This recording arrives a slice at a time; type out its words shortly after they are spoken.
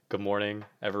Good morning,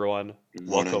 everyone. Good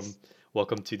morning.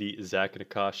 Welcome to the Zach and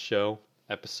Akash Show,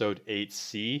 episode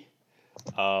 8C.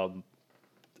 Um,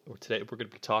 Today we're going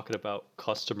to be talking about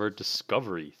customer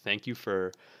discovery. Thank you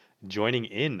for joining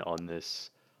in on this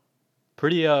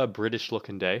pretty British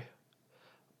looking day,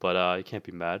 but you can't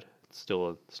be mad. It's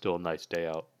still a nice day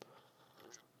out.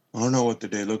 I don't know what the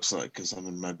day looks like because I'm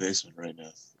in my basement right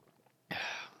now.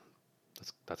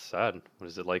 That's sad. What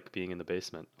is it like being in the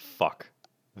basement? Fuck.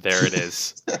 There it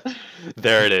is.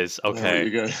 There it is. What Okay.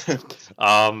 you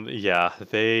got? Yeah,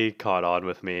 they caught on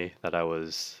with me that I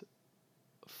was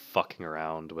fucking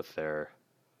around with their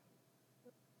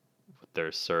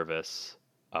service.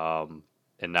 Um,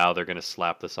 and now they're gonna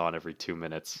slap this on every 2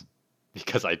 minutes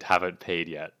because I haven't paid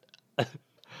yet.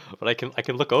 But I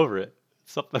can look over it.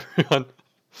 It's up to everyone.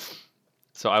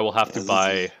 So Yeah, this is,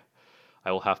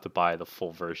 I will have to buy the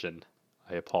full version.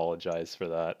 I apologize for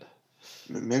that.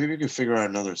 maybe we could figure out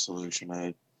another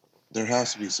solution. There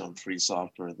has to be some free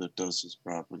software that does this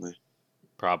properly.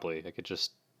 Probably I could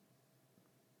just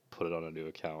put it on a new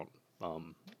account.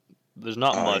 Um, there's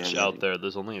not Oh yeah, much that out there.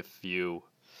 There's only a few.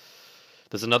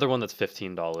 There's another one that's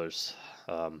 $15.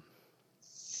 Um,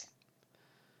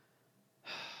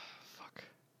 fuck.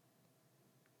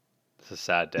 It's a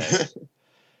sad day.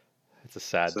 It's a it's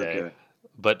sad day. okay.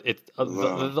 But the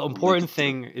We'll make important it through.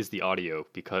 thing is the audio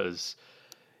because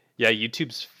yeah,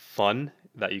 YouTube's fun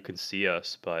that you can see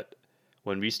us, but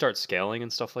when we start scaling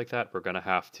and stuff like that, we're gonna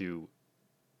have to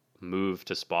move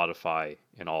to Spotify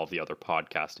and all of the other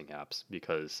podcasting apps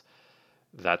because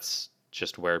that's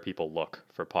just where people look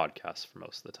for podcasts for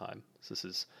most of the time. So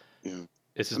Yeah,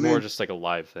 this is I more mean, just like a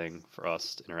live thing for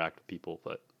us to interact with people,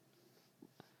 but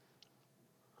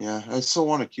yeah, I still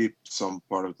want to keep some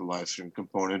part of the live stream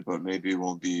component, but maybe it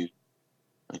won't be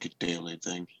like a daily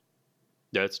thing.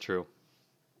 yeah, it's true.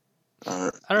 Or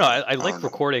I don't know. yeah, I I like don't know.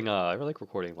 recording. I really like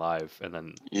recording live and then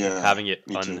like Yeah, having it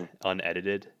me too.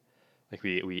 unedited. Like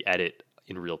we edit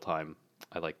in real time.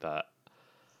 I like that.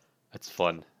 It's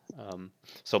fun. Um,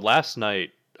 so last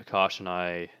night, Akash and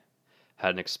I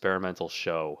had an experimental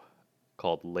show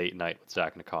called Late Night with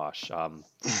Zach and Akash.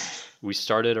 We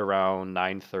started around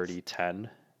 9:30, 10,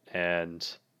 and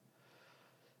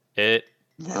it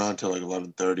We're on until like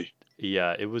 11:30.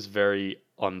 yeah, it was very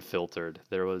unfiltered.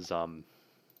 It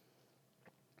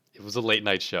was a late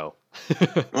night show.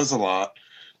 It was a lot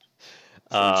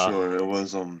for uh, sure. It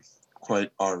was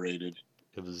quite R-rated.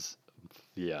 it was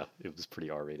yeah, it was pretty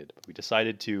R-rated. But we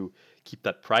decided to keep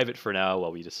that private for now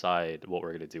while we decide what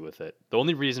we're gonna do with it. The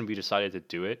only reason we decided to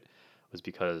do it was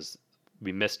because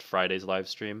we missed Friday's live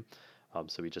stream,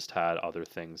 so we just had other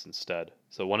things instead.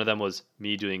 So one of them was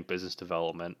me doing business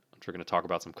development, which we're gonna talk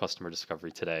about some customer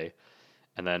discovery today,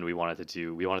 and then we wanted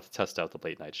to test out the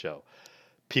late night show.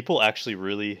 People actually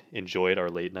really enjoyed our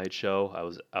late night show.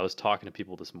 I was talking to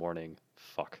people this morning.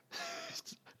 Fuck.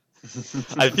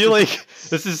 I feel like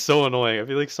this is so annoying. I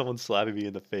feel like someone's slapping me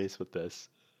in the face with this.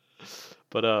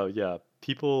 But yeah,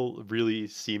 people really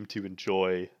seem to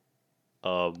enjoy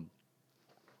um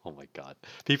oh my god.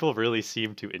 People really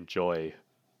seem to enjoy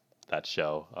that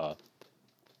show.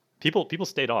 People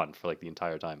stayed on for like the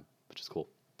entire time, which is cool.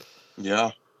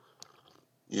 Yeah,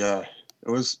 yeah. It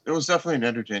was definitely an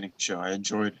entertaining show. I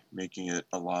enjoyed making it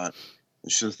a lot.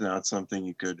 It's just not something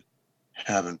you could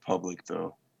have in public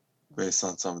though, based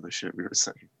on some of the shit we were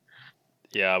saying.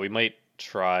 Yeah, we might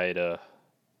try to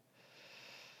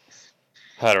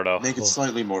I don't Make it know.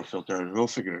 slightly more filtered. We'll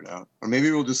figure it out. Or maybe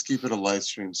we'll just keep it a live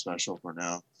stream special for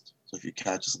now. So if you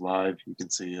catch us live, you can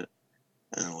see it,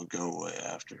 and then we'll go away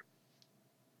after.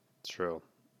 True.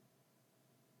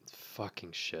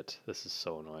 Fucking shit. This is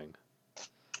so annoying.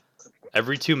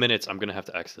 Every 2 minutes, I'm gonna have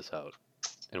to X this out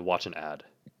and watch an ad.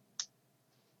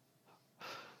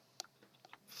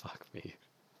 Fuck me.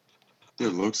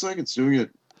 Dude, looks like it's doing it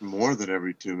more than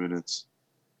every 2 minutes.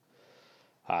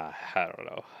 I don't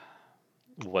know.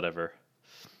 Whatever.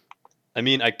 I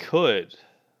mean, I could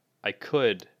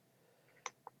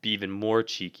be even more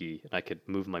cheeky, and I could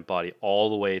move my body all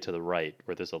the way to the right,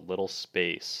 where there's a little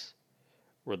space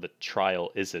where the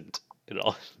trial isn't. At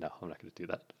all. No, I'm not gonna do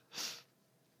that.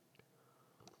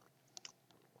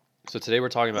 So today we're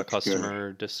talking about Okay.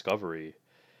 customer discovery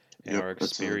and Yep, our that's a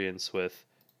experience with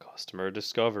customer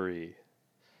discovery.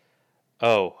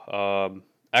 Oh,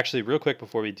 actually, real quick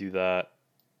before we do that,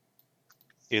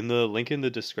 in the link in the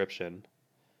description,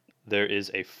 there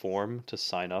is a form to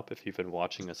sign up if you've been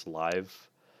watching us live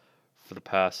for the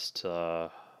past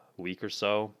week or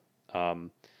so.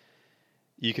 Um,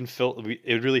 you can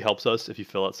it really helps us if you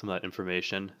fill out some of that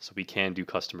information so we can do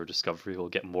customer discovery. We'll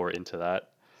get more into that.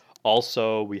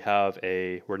 Also, we're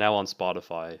now on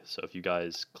Spotify. So if you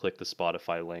guys click the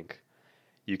Spotify link,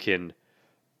 you can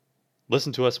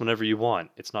listen to us whenever you want.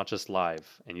 It's not just live,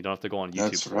 and you don't have to go on YouTube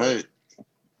That's for it. right.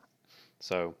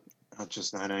 So Not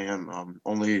just 9 a.m.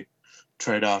 Only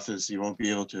trade-off is you won't be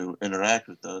able to interact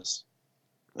with us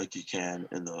like you can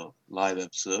in the live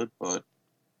episode, but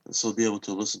you'll still be able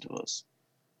to listen to us.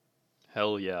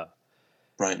 hell yeah.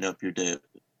 Brighten up your day.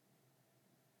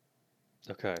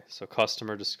 Okay, so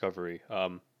customer discovery.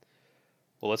 Well,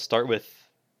 let's start with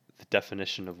the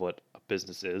definition of what a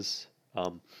business is.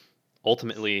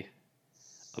 Ultimately,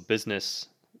 a business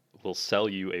will sell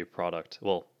you a product.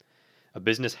 Well, a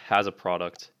business has a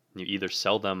product, and you either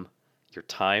sell them your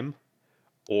time,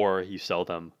 or you sell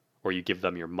them, or you give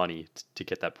them your money to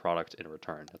get that product in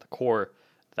return. At the core,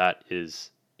 that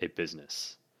is a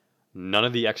business. None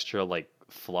of the extra like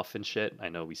fluff and shit. I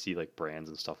know we see like brands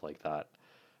and stuff like that,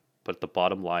 but at the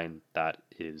bottom line, that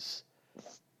is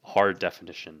hard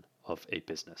definition of a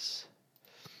business.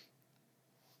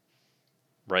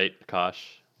 Right,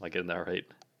 Akash? Am I getting that right?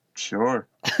 Sure.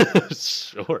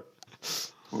 Sure.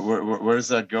 Where's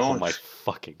that Oh going? my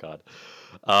fucking god.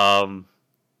 Um,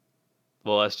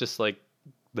 well, that's just like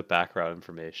the background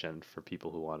information for people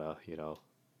who want to,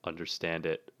 understand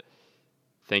it.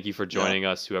 Thank you for Yeah. joining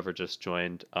us, whoever just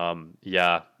joined.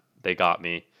 Yeah, they got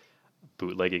me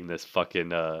bootlegging this fucking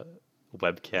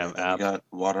webcam We app. got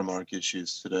watermark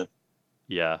issues today.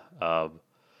 Yeah,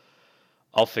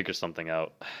 I'll figure something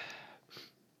out.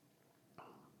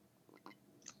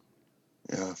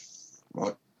 Yeah.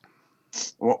 What?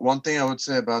 One thing I would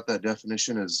say about that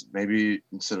definition is maybe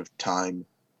instead of time,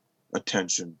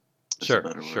 attention is a Sure,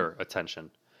 better word. sure.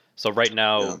 Attention. So right Yeah.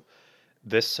 now,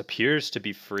 this appears to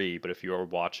be free, but if you are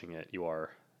watching it, you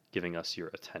are giving us your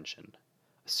attention.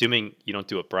 Assuming you don't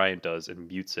do what Brian does and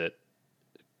mutes it,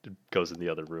 it goes in the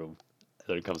other room, and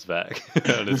then it comes back,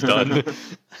 and it's done.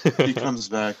 He comes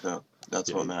back though. That's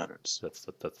Yeah, what matters. that's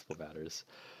what matters.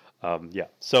 Yeah.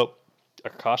 So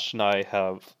Akash and I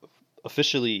have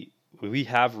officially we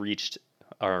have reached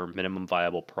our minimum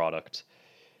viable product.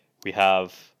 We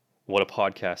have what a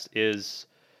podcast is,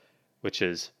 which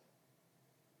is,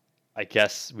 I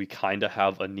guess we kind of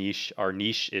have a niche. Our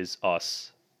niche is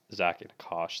us, Zach and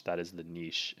Akash. That is the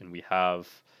niche, and we have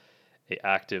a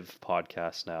active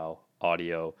podcast now,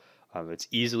 audio. It's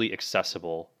easily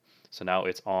accessible. So now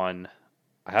it's on.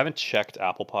 I haven't checked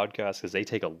Apple Podcasts because they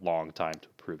take a long time to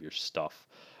approve your stuff.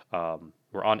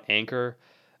 We're on Anchor,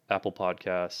 Apple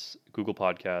Podcasts, Google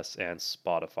Podcasts, and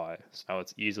Spotify. So now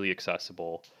it's easily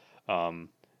accessible.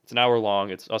 It's an hour long.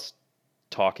 It's us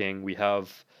talking. We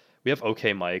have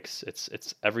okay mics.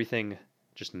 It's everything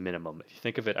just minimum. If you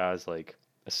think of it as like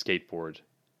a skateboard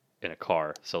in a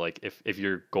car. So like if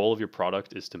your goal of your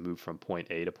product is to move from point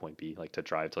A to point B, like to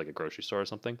drive to like a grocery store or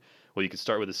something, well you could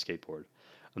start with a skateboard,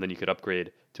 and then you could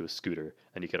upgrade to a scooter,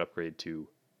 and you could upgrade to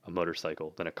a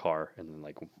motorcycle, then a car, and then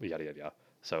like yada yada yada.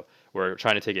 So we're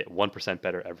trying to take it 1%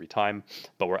 better every time,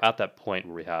 but we're at that point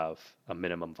where we have a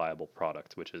minimum viable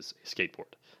product, which is a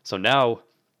skateboard. So now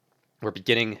we're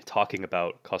beginning talking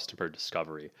about customer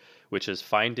discovery, which is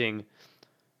finding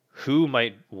who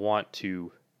might want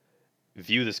to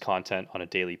view this content on a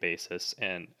daily basis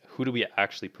and who do we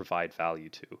actually provide value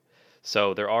to.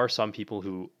 So there are some people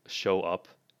who show up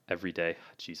every day.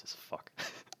 Jesus fuck.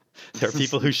 There are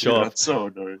people who show Dude, up. that's so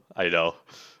annoying. I know.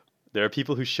 There are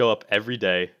people who show up every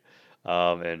day,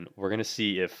 and we're gonna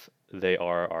see if they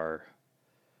are our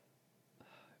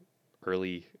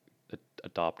early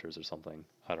adopters or something.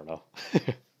 I don't know.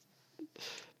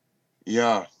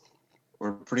 Yeah,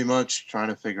 we're pretty much trying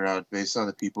to figure out based on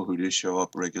the people who do show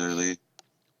up regularly,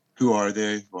 who are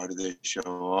they? Why do they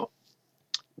show up?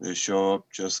 Do they show up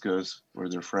just because we're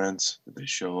their friends? Do they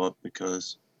show up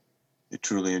because they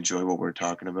truly enjoy what we're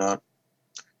talking about?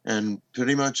 And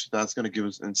pretty much that's going to give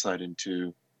us insight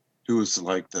into who is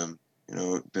like them.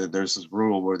 There's this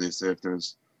rule where they say if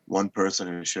there's one person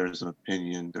who shares an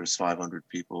opinion, there's 500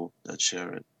 people that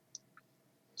share it.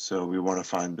 So we want to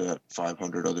find that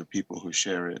 500 other people who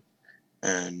share it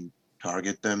and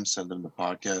target them, send them the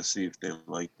podcast, see if they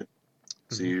like it,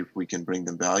 see if we can bring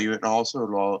them value. And also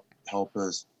it'll help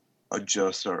us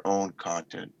adjust our own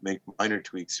content, make minor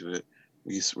tweaks to it.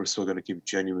 We're still going to keep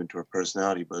genuine to our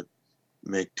personality, but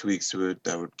make tweaks to it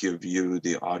that would give you,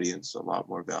 the audience, a lot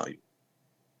more value.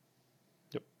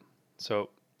 Yep. So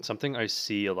something I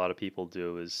see a lot of people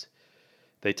do is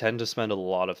they tend to spend a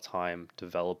lot of time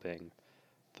developing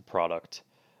the product.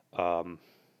 Um,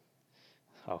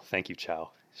 oh, thank you,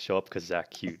 Chow. Show up because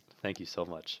Zach cute. Thank you so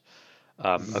much.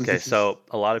 Okay, so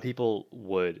a lot of people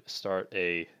would start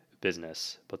a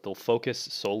business, but they'll focus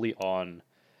solely on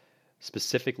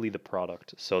specifically the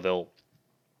product. So they'll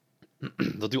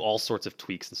they'll do all sorts of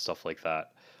tweaks and stuff like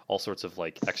that, all sorts of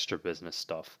like extra business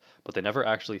stuff, but they never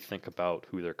actually think about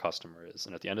who their customer is.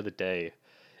 And at the end of the day,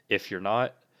 if you're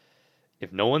not,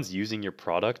 if no one's using your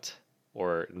product,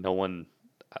 or no one,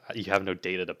 you have no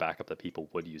data to back up that people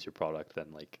would use your product, then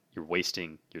like you're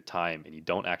wasting your time and you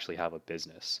don't actually have a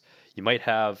business. You might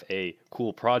have a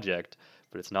cool project,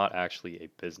 but it's not actually a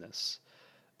business.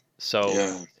 So,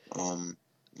 Yeah.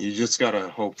 You just gotta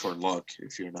hope for luck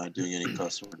if you're not doing any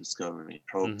customer discovery.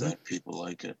 Hope mhm, that people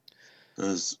like it,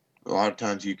 because a lot of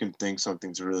times you can think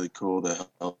something's really cool to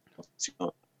help you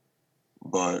out,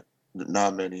 but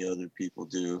not many other people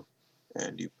do,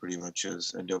 and you pretty much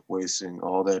just end up wasting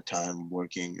all that time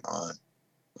working on,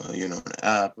 an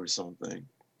app or something.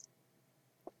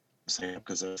 Same,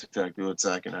 because that's exactly what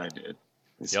Zach and I did.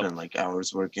 We yep. spent like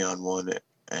hours working on one,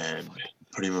 and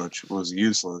pretty much was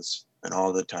useless, and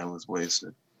all the time was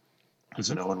wasted because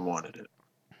Mhm. no one wanted it.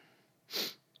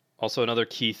 Also, another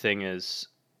key thing is,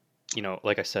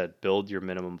 like I said, build your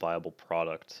minimum viable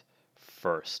product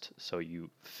first. So you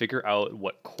figure out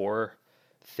what core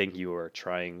thing you are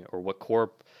trying, or what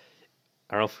core,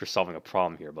 I don't know if you're solving a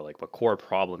problem here, but like what core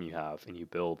problem you have, and you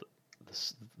build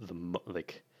this,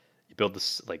 like, you build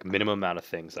this like minimum amount of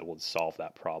things that will solve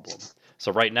that problem.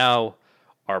 So right now,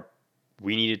 our,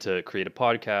 we needed to create a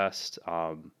podcast.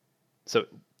 So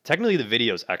technically the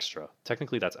video is extra.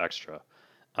 Technically that's extra.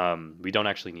 We don't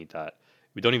actually need that.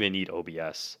 We don't even need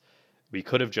OBS. We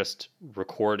could have just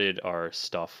recorded our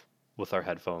stuff with our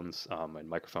headphones and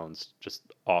microphones just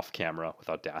off camera with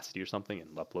Audacity or something and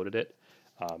uploaded it.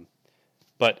 Um,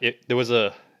 but there was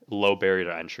a low barrier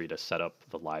to entry to set up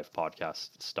the live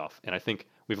podcast stuff, and I think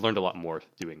we've learned a lot more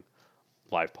doing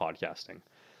live podcasting.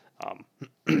 Um,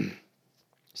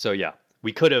 so yeah,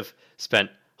 we could have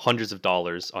spent hundreds of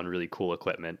dollars on really cool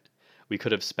equipment. We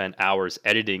could have spent hours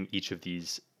editing each of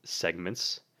these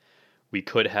segments. We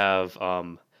could have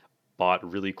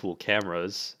bought really cool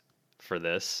cameras for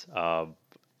this.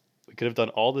 We could have done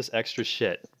all this extra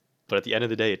shit, but at the end of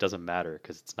the day, it doesn't matter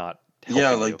because it's not Yeah,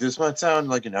 helping like you. this might sound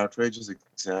like an outrageous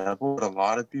example, but a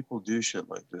lot of people do shit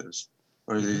like this,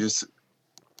 where they Hmm. just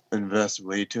invest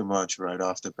way too much right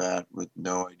off the bat with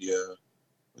no idea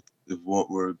if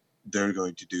what they're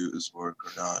going to do is work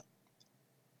or not.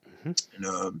 Hmm.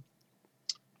 And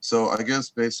so I guess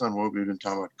based on what we've been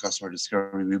talking about customer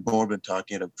discovery, we've more been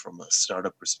talking it from a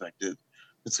startup perspective.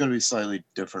 It's going to be slightly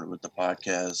different with the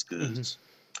podcast Hmm. because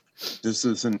this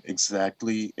isn't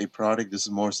exactly a product. This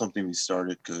is more something we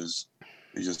started because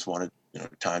we just wanted,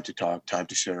 time to talk, time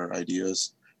to share our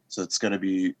ideas. So it's going to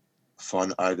be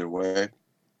fun either way.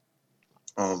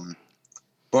 Um,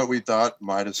 but we thought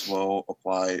might as well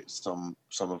apply some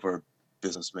of our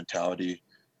business mentality,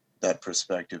 that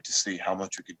perspective, to see how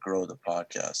much we could grow the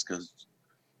podcast, because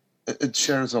it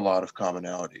shares a lot of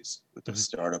commonalities with a Hmm.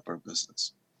 startup or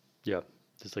business. Yeah,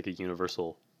 it's like a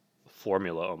universal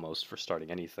formula almost for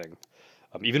starting anything.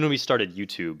 Even when we started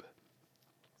YouTube,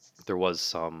 there was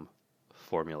some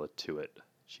formula to it.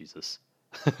 Jesus.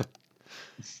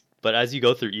 But as you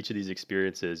go through each of these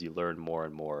experiences, you learn more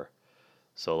and more.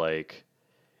 So, like,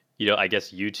 I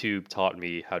guess YouTube taught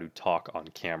me how to talk on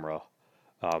camera.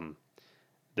 Um,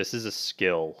 this is a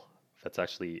skill that's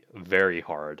actually very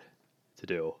hard to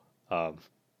do. Um,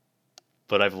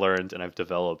 but I've learned and I've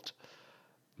developed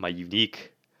my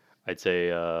unique, I'd say,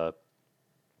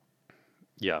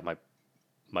 yeah,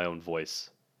 my own voice,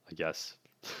 I guess.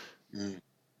 Mm.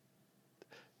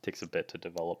 Takes a bit to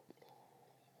develop.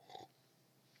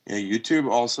 Yeah, YouTube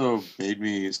also made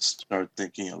me start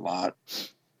thinking a lot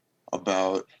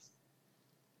about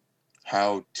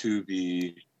how to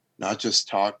be, not just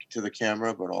talk to the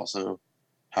camera, but also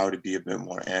how to be a bit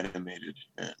more animated,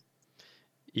 and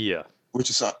Yeah. which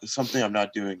is something I'm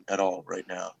not doing at all right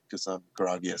now because I'm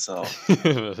groggy as hell.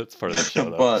 That's part of the show,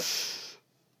 though. But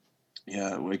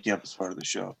yeah, waking up is part of the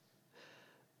show.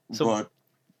 So, But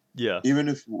yeah. even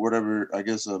if whatever, I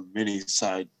guess a mini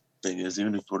side thing is,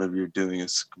 even if whatever you're doing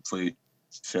is complete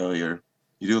failure,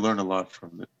 you do learn a lot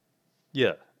from it.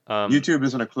 Yeah. YouTube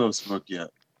isn't a closed book yet.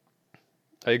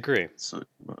 I agree. So,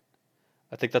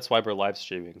 I think that's why we're live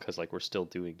streaming, because like we're still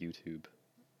doing YouTube.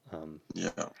 yeah.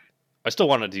 I still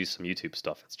want to do some YouTube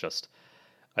stuff. It's just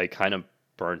I kind of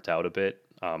burnt out a bit.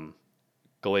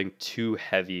 Going too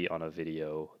heavy on a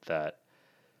video that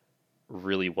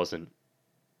really wasn't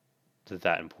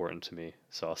that important to me.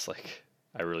 So I was like,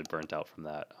 I really burnt out from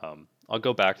that. I'll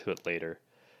go back to it later,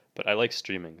 but I like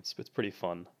streaming. It's pretty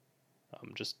fun.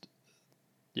 Just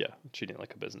yeah, treating it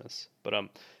like a business. But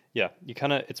yeah, you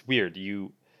kind of, it's weird.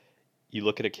 You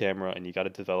look at a camera and you got to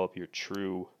develop your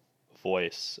true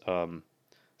voice.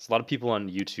 There's a lot of people on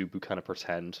YouTube who kind of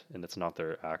pretend, and it's not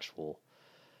their actual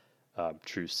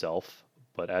true self.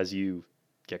 But as you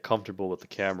get comfortable with the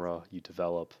camera, you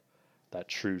develop that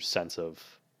true sense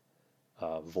of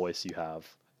voice you have,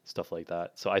 stuff like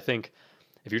that. So I think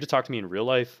if you're to talk to me in real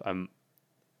life, I'm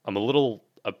a little.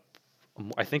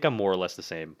 I think I'm more or less the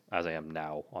same as I am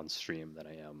now on stream than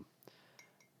I am.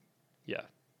 Yeah,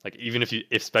 like even if you,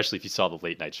 especially if you saw the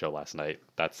late night show last night,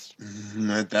 that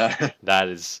that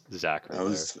is Zach that right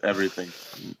there. was everything.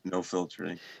 No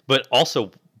filtering. But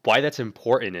also, why that's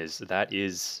important is that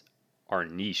is our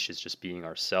niche is just being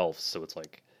ourselves. So it's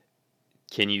like,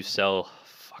 can you sell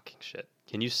fucking shit?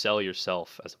 Can you sell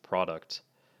yourself as a product?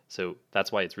 So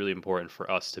that's why it's really important for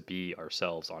us to be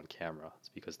ourselves on camera. It's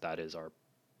because that is our,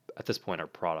 at this point, our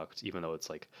product. Even though it's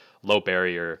like low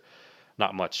barrier,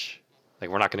 not much. Like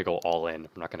we're not going to go all in.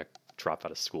 We're not going to drop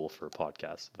out of school for a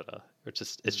podcast. But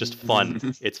it's just fun.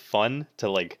 It's fun to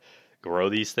like grow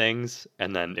these things,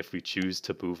 and then if we choose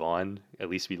to move on, at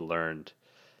least we learned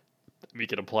we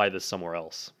can apply this somewhere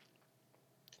else.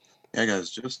 Yeah, guys,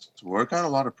 just work on a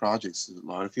lot of projects. A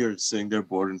lot of you are sitting there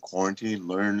bored in quarantine,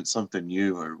 learn something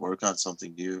new or work on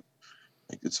something new.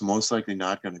 Like it's most likely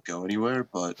not going to go anywhere,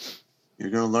 but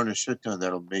you're going to learn a shit ton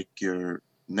that'll make your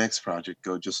next project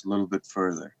go just a little bit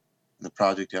further. And the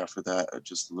project after that,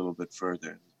 just a little bit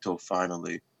further until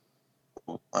finally,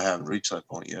 well, I haven't reached that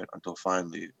point yet, until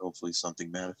finally, hopefully,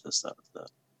 something manifests out of that.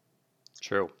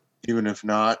 True. Even if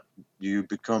not, you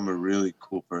become a really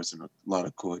cool person with a lot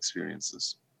of cool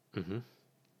experiences. hmm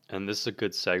And this is a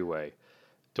good segue.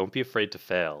 Don't be afraid to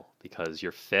fail because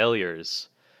your failures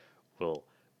will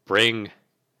bring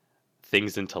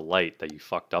things into light that you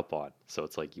fucked up on. So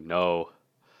it's like you know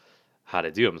how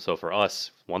to do them. So for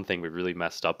us, one thing we really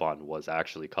messed up on was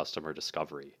actually customer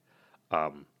discovery.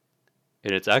 Um,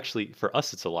 and it's actually for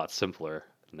us, it's a lot simpler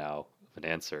now of an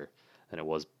answer than it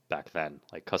was back then.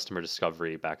 Like customer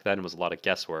discovery back then was a lot of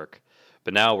guesswork,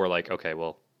 but now we're like, okay,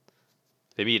 well,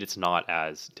 maybe it's not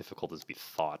as difficult as we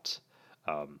thought.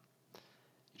 Um,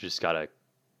 you just gotta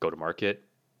go to market,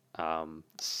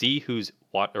 see who's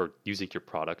what or using your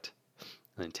product,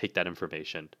 and then take that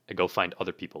information and go find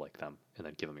other people like them, and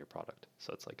then give them your product.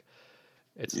 So it's like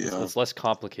Yeah. it's less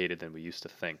complicated than we used to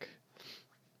think.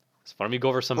 So why don't we go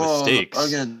over some Well, mistakes?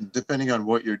 again, depending on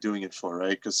what you're doing it for,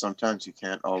 right? Because sometimes you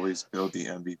can't always build the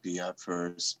MVP at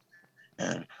first.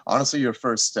 And honestly, your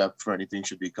first step for anything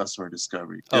should be customer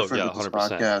discovery. Oh Different yeah, with this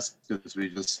 100%. podcast because we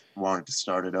just wanted to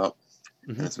start it up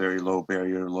and hmm it's very low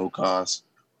barrier, low cost.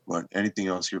 But anything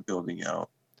else you're building out,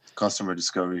 customer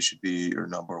discovery should be your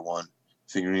number one.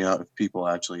 Figuring out if people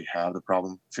actually have the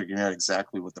problem, figuring out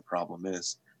exactly what the problem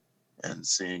is, and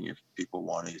seeing if people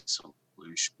want a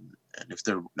solution. And if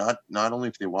they're not only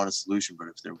if they want a solution, but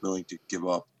if they're willing to give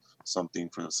up something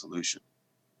for the solution.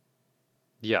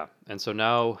 Yeah, and so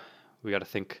now we got to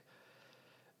think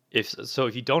if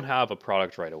you don't have a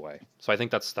product right away. So I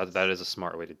think that is a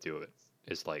smart way to do it.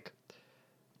 Is like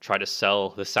try to sell.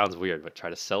 This sounds weird, but try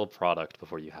to sell a product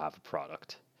before you have a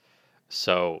product.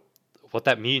 So what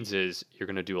that means is you're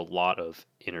going to do a lot of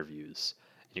interviews.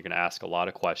 You're going to ask a lot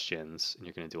of questions, and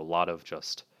you're going to do a lot of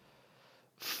just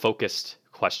focused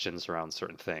questions around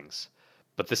certain things.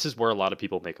 But this is where a lot of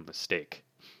people make a mistake.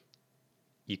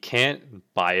 You can't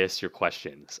bias your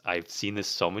questions. I've seen this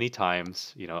so many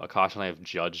times. You know, Akash and I have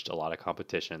judged a lot of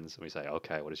competitions, and we say,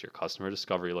 okay, what does your customer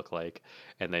discovery look like?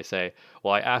 And they say,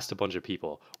 well, I asked a bunch of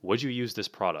people, would you use this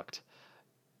product?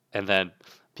 And then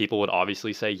people would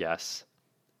obviously say yes,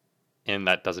 and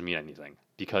that doesn't mean anything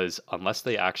because unless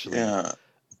they actually Yeah,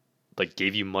 like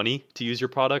gave you money to use your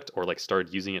product or like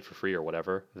started using it for free or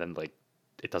whatever, then like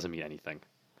it doesn't mean anything.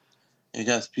 I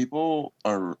guess people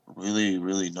are really,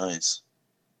 really nice.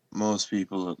 Most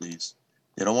people, at least,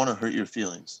 they don't want to hurt your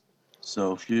feelings.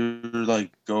 So if you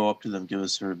like go up to them, give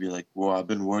us her, be like, "Well, I've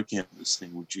been working on this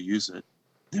thing. Would you use it?"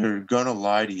 They're gonna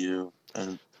lie to you,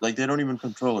 and like they don't even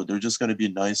control it. They're just gonna be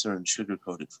nicer and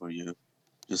sugarcoat it for you,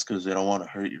 just because they don't want to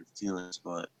hurt your feelings.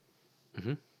 But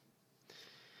hmm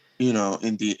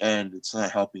in the end, it's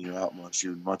not helping you out much.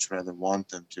 You'd much rather want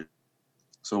them to.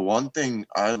 So one thing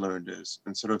I learned is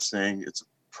instead of saying it's a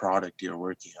product you're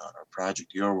working on or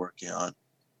project you're working on,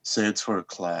 say it's for a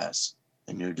class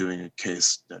and you're doing a case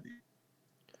study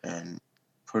and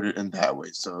put it in that way.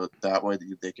 So that way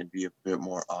they can be a bit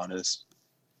more honest.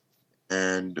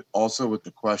 And also with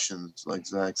the questions, like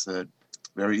Zach said,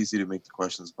 very easy to make the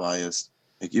questions biased.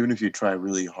 Like even if you try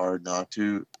really hard not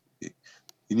to,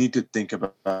 you need to think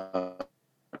about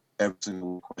every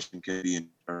single question can be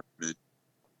interpreted.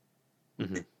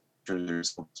 hmm Make sure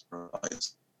there's no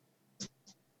bias.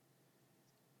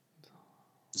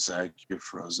 Zach, you're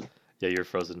frozen. Yeah, you're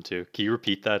frozen too. Can you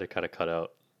repeat that? It kind of cut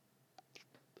out.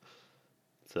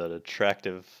 It's an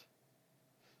attractive.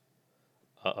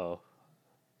 Uh-oh.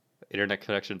 Internet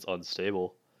connection's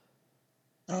unstable.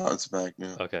 Oh, it's back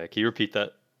now. Okay, can you repeat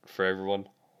that for everyone?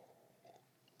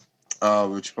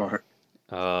 Which part?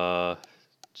 Uh,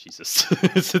 Jesus.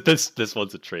 This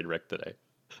one's a train wreck today.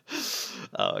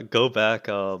 Go back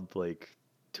like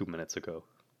 2 minutes ago.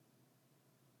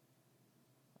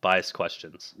 Bias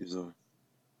questions. These are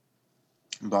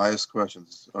biased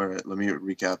questions. All right, let me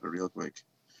recap it real quick.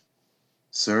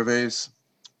 Surveys,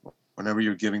 whenever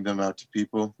you're giving them out to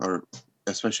people, or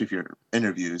especially if you're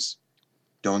interviews,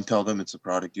 don't tell them it's a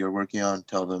product you're working on.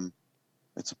 Tell them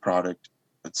it's a product,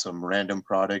 it's some random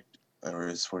product, or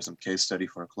is for some case study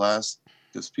for a class.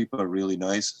 Because people are really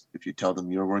nice. If you tell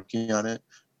them you're working on it,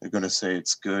 they're going to say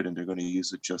it's good and they're going to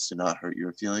use it just to not hurt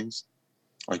your feelings.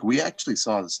 Like, we actually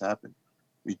saw this happen.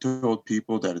 We told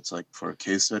people that it's like for a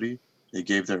case study. They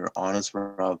gave their honest,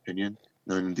 raw opinion.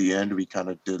 And then in the end, we kind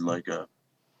of did like a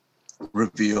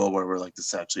reveal where we're like, this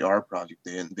is actually our project.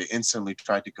 They instantly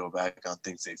tried to go back on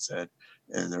things they said.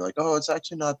 And they're like, oh, it's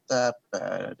actually not that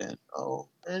bad. And oh,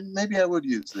 and maybe I would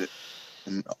use it.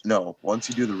 And no, once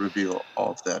you do the reveal,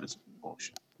 all of that is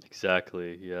bullshit.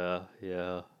 Exactly. Yeah,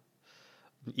 yeah.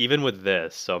 Even with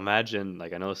this, so imagine,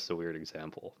 like, I know this is a weird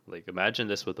example. Like, imagine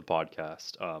this with the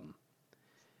podcast.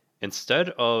 Instead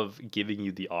of giving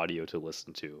you the audio to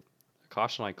listen to,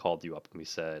 Akash and I called you up and we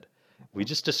said, we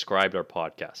just described our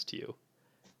podcast to you.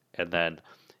 And then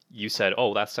you said,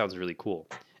 oh, that sounds really cool.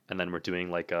 And then we're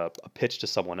doing like a pitch to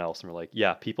someone else. And we're like,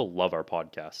 yeah, people love our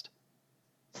podcast.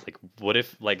 Like, what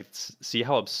if, like, see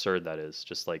how absurd that is?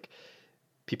 Just like,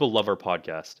 people love our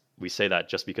podcast. We say that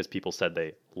just because people said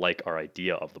they like our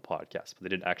idea of the podcast, but they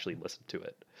didn't actually listen to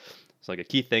it. So, like, a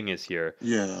key thing is here,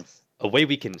 Yeah. a way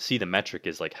we can see the metric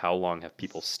is like how long have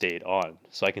people stayed on.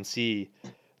 So I can see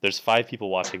there's 5 people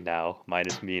watching now,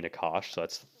 minus me and Akash. So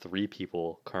that's 3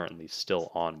 people currently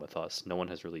still on with us. No one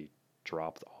has really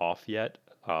dropped off yet.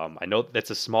 I know that's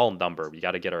a small number. We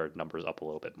got to get our numbers up a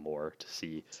little bit more to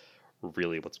see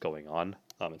really what's going on.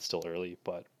 It's still early,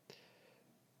 but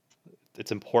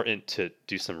it's important to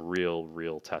do some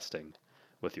real testing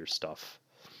with your stuff.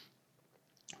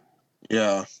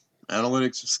 Yeah.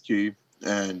 Analytics is key.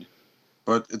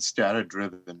 But it's data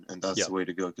driven, and that's Yeah. the way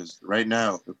to go. Because right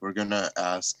now, if we're gonna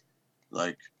ask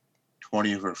like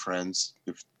 20 of our friends,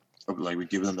 if like we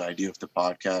give them the idea of the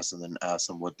podcast and then ask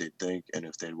them what they think and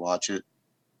if they'd watch it,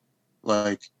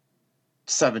 like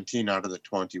 17 out of the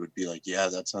 20 would be like, yeah,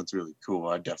 that sounds really cool.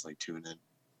 I'd definitely tune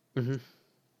in. Mm-hmm.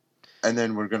 And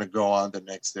then we're gonna go on the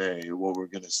next day. What we're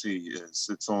gonna see is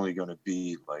it's only gonna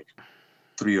be like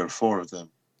 3 or 4 of them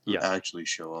who actually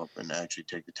show up and actually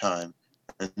take the time.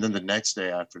 And then the next day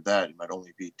after that, it might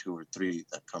only be 2 or 3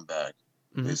 that come back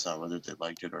based on whether they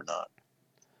liked it or not.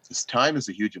 Because time is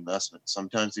a huge investment,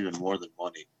 sometimes even more than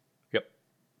money. Yep.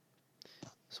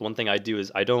 So one thing I do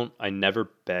is I never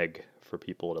beg for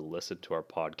people to listen to our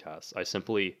podcast. I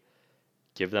simply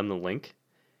give them the link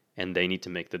and they need to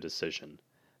make the decision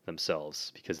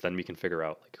themselves, because then we can figure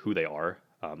out like who they are.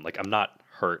 Like, I'm not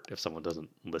hurt if someone doesn't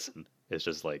listen. It's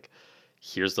just like,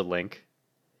 here's the link.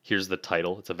 Here's the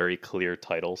title. It's a very clear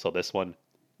title. So this one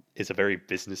is a very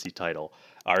businessy title.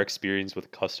 Our experience with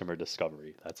customer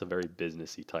discovery. That's a very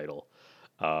businessy title.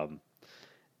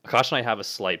 Akash and I have a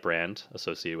slight brand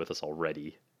associated with us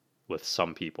already with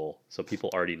some people. So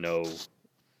people already know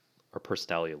our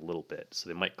personality a little bit. So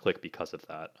they might click because of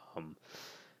that. So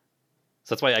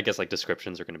that's why I guess like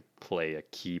descriptions are going to play a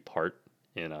key part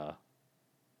in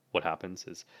what happens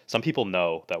is some people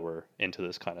know that we're into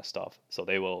this kind of stuff. So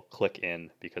they will click in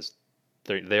because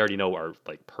they already know our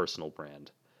like personal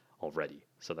brand already.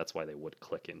 So that's why they would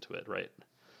click into it, right?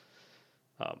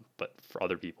 But for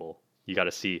other people, you got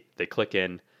to see they click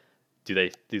in. Do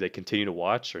they continue to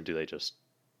watch, or do they just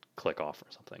click off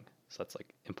or something? So that's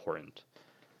like important.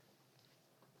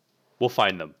 We'll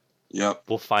find them. Yep.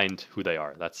 We'll find who they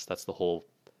are. That's the whole,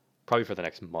 probably for the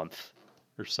next month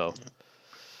or so.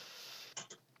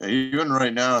 Yeah, even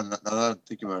right now that I'm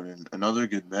thinking about it, another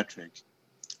good metric.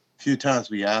 A few times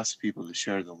we asked people to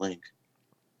share the link,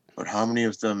 but how many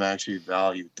of them actually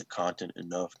valued the content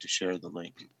enough to share the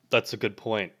link? That's a good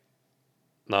point.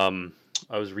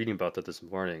 I was reading about that this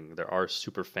morning. There are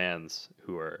super fans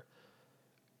who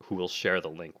will share the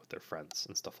link with their friends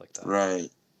and stuff like that.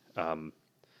 Right.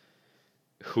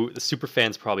 Who the super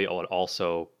fans probably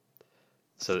also,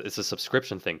 so it's a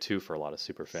subscription thing too for a lot of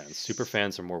super fans. Super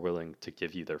fans are more willing to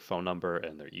give you their phone number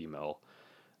and their email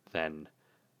than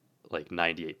like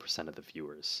 98% of the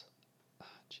viewers.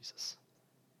 Jesus.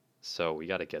 So we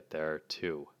got to get there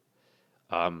too.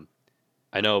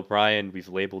 I know, Brian, we've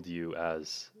labeled you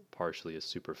as partially a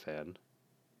super fan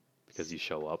because you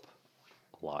show up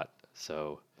a lot.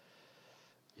 So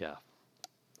yeah,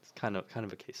 it's kind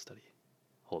of a case study.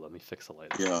 Hold on, let me fix the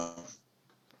lighting. Yeah.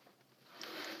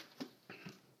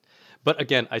 But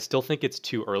again, I still think it's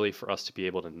too early for us to be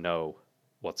able to know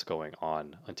what's going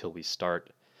on until we start.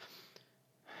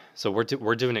 So we're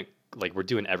doing it like we're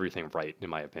doing everything right in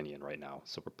my opinion right now.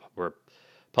 So we're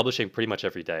publishing pretty much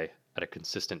every day at a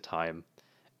consistent time,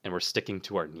 and we're sticking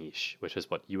to our niche, which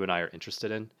is what you and I are interested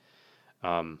in.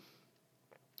 Um,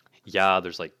 yeah,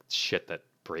 there's like shit that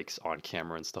breaks on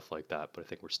camera and stuff like that, but I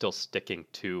think we're still sticking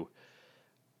to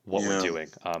what we're Yeah. doing.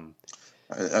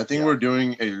 I think Yeah. we're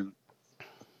doing a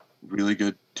really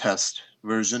good test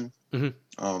version. Hmm.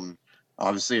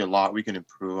 Obviously, a lot we can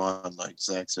improve on, like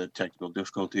Zach said, technical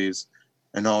difficulties.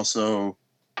 And also,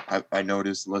 I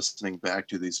noticed listening back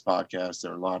to these podcasts,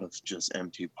 there are a lot of just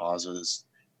empty pauses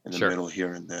in the Sure. middle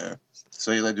here and there.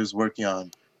 So, like, just working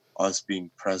on us being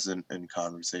present and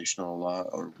conversational a lot,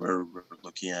 or where we're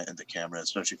looking at in the camera,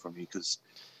 especially for me, because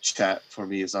chat for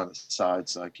me is on the side,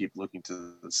 so I keep looking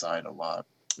to the side a lot.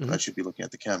 Hmm. I should be looking at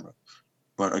the camera.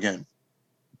 But again,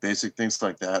 basic things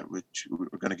like that, which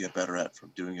we're going to get better at from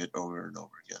doing it over and over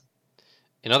again.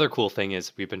 Another cool thing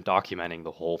is we've been documenting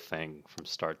the whole thing from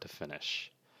start to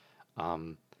finish,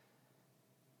 um,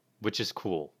 which is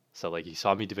cool. So like you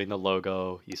saw me doing the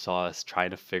logo, you saw us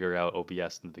trying to figure out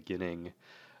OBS in the beginning.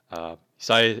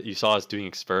 You saw us doing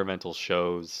experimental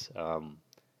shows,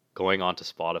 going on to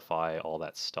Spotify, all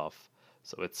that stuff.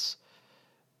 So it's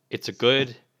a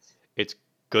good it's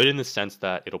good in the sense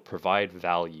that it'll provide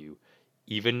value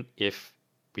even if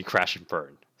we crash and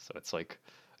burn. So it's like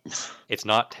it's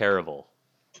not terrible.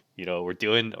 We're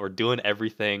doing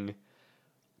everything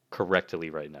correctly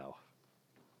right now.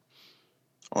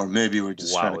 Or maybe we're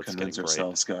just trying Wow, to it's getting convince bright.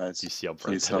 ourselves, Do you guys. see how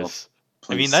bright Please that help. is?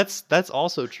 I mean, Please. that's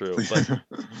also true,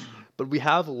 but we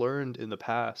have learned in the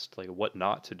past like what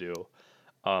not to do.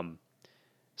 Um,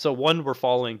 so one, we're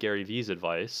following Gary Vee's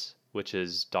advice, which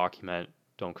is document,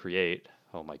 don't create.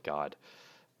 Oh my God.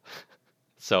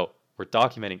 So we're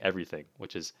documenting everything,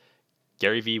 which is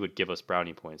Gary Vee would give us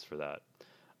brownie points for that.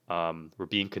 We're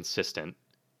being consistent,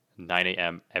 9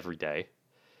 a.m. every day.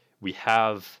 We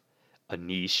have a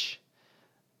niche,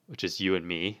 which is you and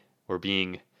me.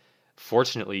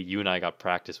 Fortunately, you and I got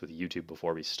practice with YouTube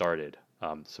before we started.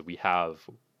 So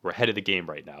we're ahead of the game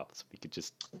right now. So we could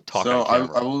just talk So on I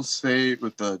camera. will say,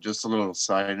 with just a little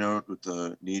side note with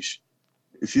the niche,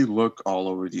 if you look all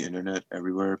over the internet,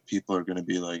 everywhere, people are going to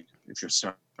be like, if you're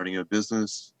starting a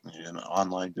business, an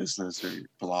online business or your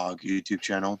blog, YouTube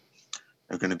channel,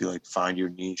 they're going to be like, find your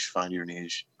niche, find your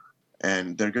niche.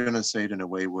 And they're going to say it in a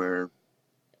way where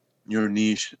your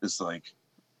niche is like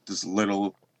this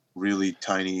little, really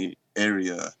tiny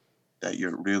area that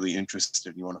you're really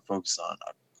interested in, you want to focus on.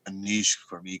 A niche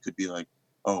for me could be like,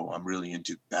 oh, I'm really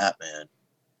into Batman,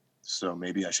 so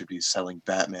maybe I should be selling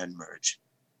Batman merch,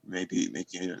 maybe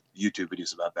making YouTube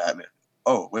videos about Batman.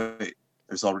 Oh, wait,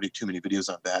 there's already too many videos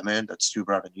on Batman. That's too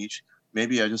broad a niche.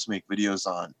 Maybe I just make videos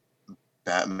on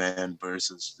Batman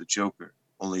versus the Joker,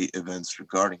 only events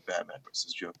regarding Batman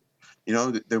versus Joker.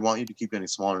 They want you to keep getting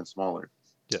smaller and smaller.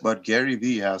 Yeah. But Gary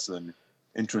Vee has an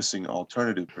interesting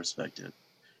alternative perspective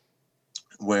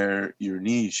where your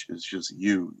niche is just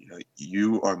you.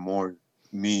 You are more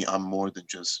me. I'm more than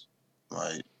just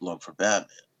my love for Batman.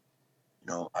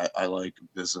 I like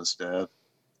business dev.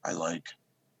 I like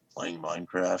playing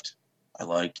Minecraft. I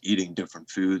like eating different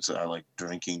foods. I like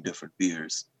drinking different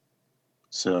beers.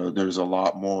 So there's a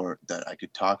lot more that I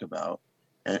could talk about.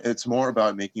 And it's more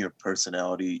about making your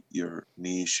personality your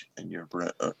niche and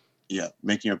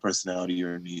making your personality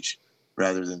your niche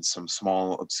rather than some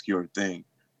small obscure thing,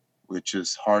 which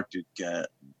is hard to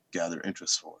gather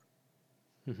interest for.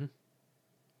 Hmm.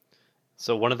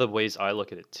 So one of the ways I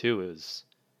look at it too is,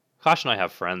 Kosh and I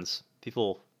have friends.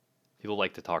 People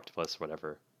like to talk to us,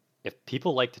 whatever. If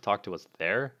people like to talk to us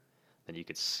there, then you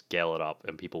could scale it up,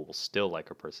 and people will still like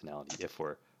our personality if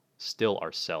we're still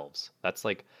ourselves. That's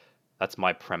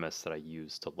my premise that I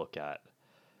use to look at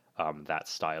that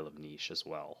style of niche as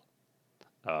well.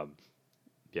 Um,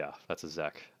 yeah, that's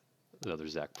another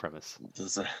Zach premise.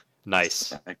 Does that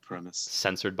Nice. exact premise?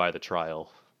 Censored by the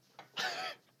trial.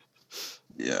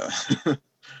 Yeah.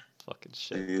 Fucking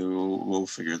shit. We'll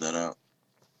figure that out.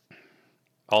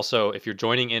 Also, if you're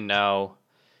joining in now,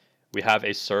 we have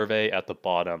a survey at the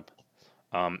bottom.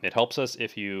 It helps us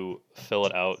if you fill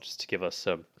it out just to give us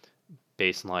some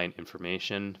baseline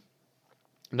information.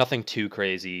 Nothing too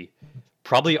crazy.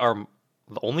 Probably the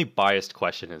only biased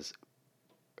question is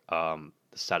the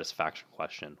satisfaction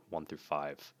question, 1 through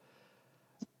 5.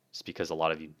 just because a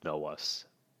lot of you know us.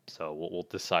 So we'll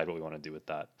decide what we want to do with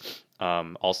that.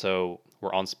 Also,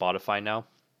 we're on Spotify now.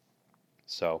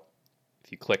 So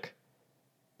if you click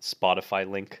Spotify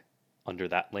link, under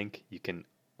that link, you can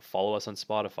follow us on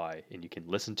Spotify and you can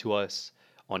listen to us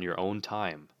on your own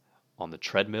time, on the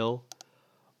treadmill,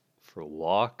 for a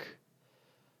walk,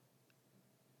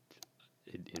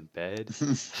 in bed.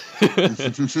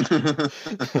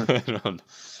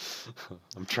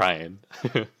 I'm trying.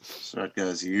 So,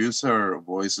 guys, use our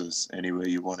voices any way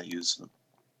you want to use them.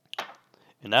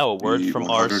 And now Be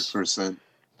 100%.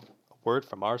 word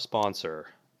from our sponsor,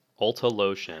 Ulta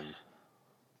Lotion.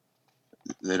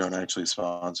 They don't actually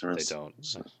sponsor us. They don't.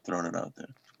 So throwing it out there.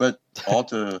 But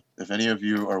Ulta, if any of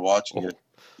you are watching it,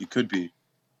 you could be.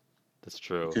 That's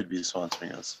true. You could be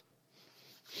sponsoring us.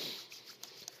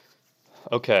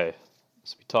 Okay.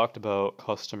 So we talked about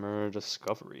customer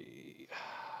discovery.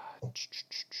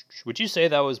 Would you say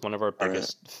that was one of our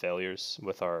biggest failures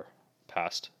with our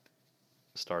past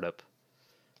startup?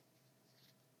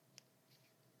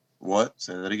 What?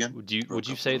 Say that again? Would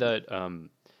you say that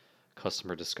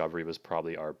customer discovery was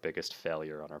probably our biggest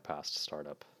failure on our past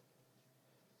startup?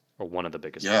 Or one of the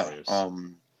biggest failures?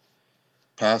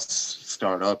 Past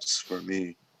startups for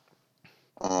me,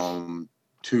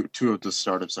 two of the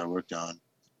startups I worked on,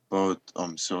 both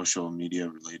social media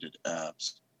related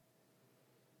apps.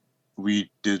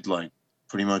 We did like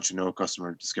pretty much no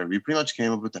customer discovery. We pretty much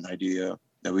came up with an idea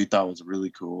that we thought was really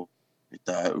cool. We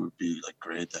thought it would be like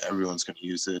great, that everyone's going to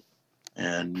use it.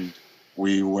 And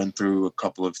we went through a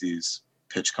couple of these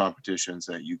pitch competitions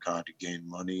at UConn to gain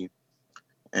money.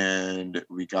 And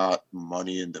we got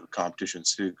money in the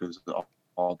competitions too, because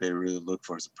all they really look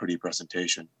for is a pretty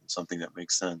presentation, something that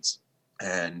makes sense.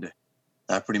 And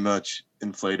that pretty much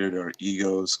inflated our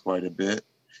egos quite a bit.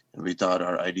 And we thought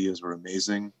our ideas were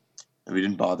amazing. And we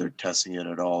didn't bother testing it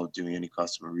at all, doing any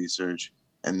customer research.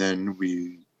 And then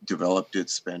we developed it,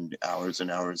 spend hours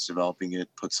and hours developing it,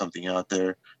 put something out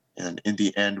there. And in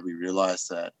the end, we realized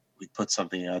that we put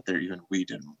something out there even we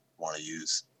didn't want to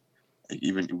use. Like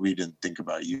even we didn't think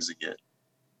about using it.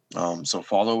 So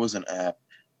Follow was an app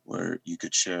where you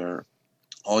could share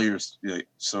all your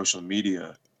social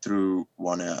media through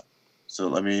one app. So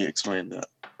let me explain that.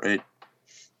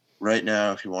 Right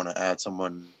now, if you want to add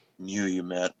someone new you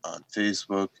met on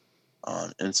Facebook,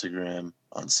 on Instagram,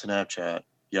 on Snapchat,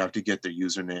 you have to get their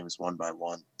usernames one by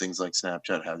one. Things like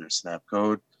Snapchat have their Snap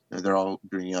code, and they're all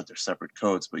bringing out their separate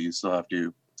codes, but you still have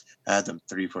to add them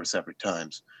 3-4 separate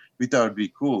times. We thought it would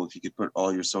be cool if you could put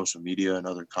all your social media and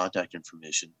other contact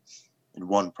information in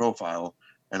one profile,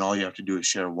 and all you have to do is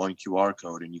share one QR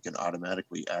code, and you can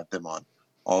automatically add them on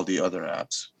all the other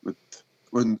apps.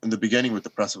 In the beginning, with the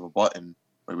press of a button,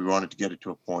 but we wanted to get it to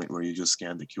a point where you just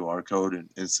scan the QR code and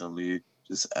instantly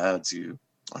just adds you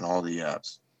on all the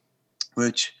apps.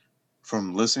 Which,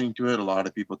 from listening to it, a lot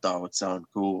of people thought would sound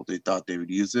cool. They thought they would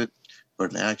use it,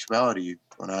 but in actuality,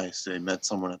 when I met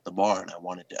someone at the bar and I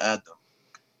wanted to add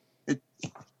them,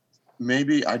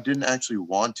 maybe I didn't actually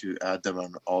want to add them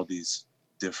on all these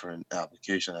different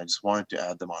applications. I just wanted to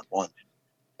add them on one.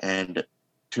 And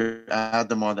to add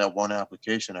them on that one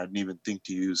application, I didn't even think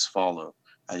to use Follow.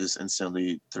 I just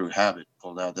instantly, through habit,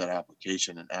 pulled out that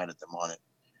application and added them on it.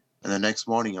 And the next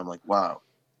morning, I'm like, wow,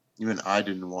 even I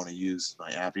didn't want to use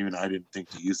my app. Even I didn't think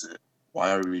to use it.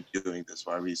 Why are we doing this?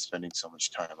 Why are we spending so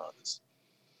much time on this?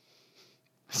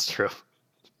 It's true.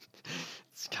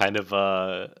 It's kind of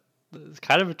a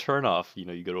turn off. You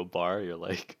know, you go to a bar, you're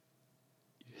like,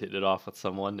 you hit it off with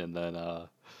someone, and then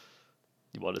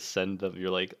you want to send them. You're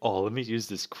like, oh, let me use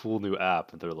this cool new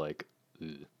app, and they're like,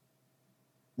 ugh.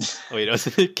 Wait,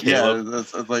 wasn't it Caleb? Yeah,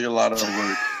 that's like a lot of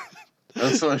work.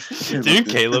 That's what Dude,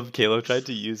 Caleb tried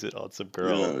to use it on some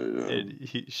girl, yeah. and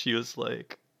he was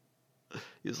like,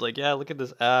 yeah, look at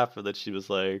this app, and then she was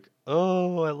like,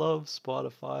 oh, I love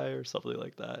Spotify or something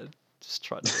like that. Just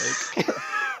trying to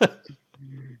like.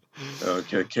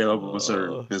 Okay, Caleb was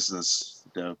our business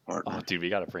dev partner. Oh, dude, we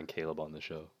gotta bring Caleb on the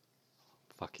show.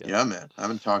 Fuck yeah. Yeah, man. I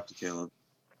haven't talked to Caleb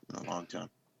in a long time.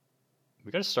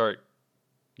 We gotta start.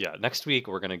 Yeah, next week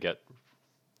we're gonna get.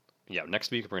 Yeah,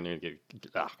 next week we're gonna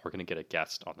get a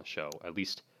guest on the show. At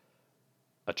least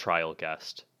a trial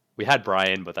guest. We had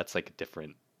Brian, but that's like a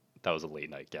different. That was a late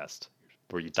night guest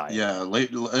where you die. Yeah,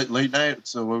 late night.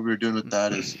 So what we were doing with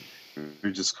that is we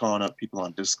were just calling up people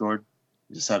on Discord,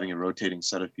 just having a rotating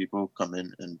set of people come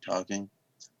in and talking.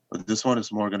 But this one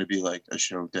is more going to be like a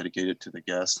show dedicated to the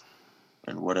guest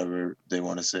and whatever they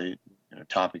want to say,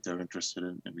 topic they're interested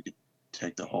in, and we could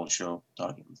take the whole show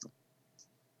talking with them.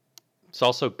 It's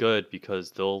also good because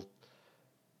they'll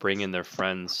bring in their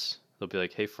friends. They'll be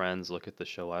like, "Hey, friends, look at the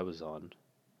show I was on,"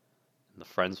 and the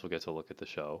friends will get to look at the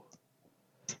show.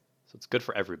 So it's good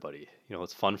for everybody. You know,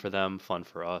 it's fun for them, fun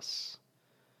for us,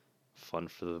 fun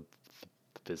for the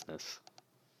business.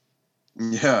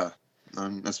 Yeah,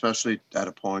 especially at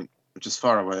a point which is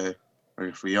far away, or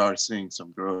if we are seeing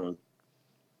some growth,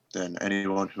 then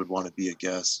anyone who would want to be a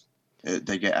guest,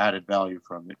 they get added value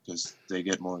from it because they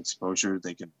get more exposure.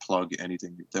 They can plug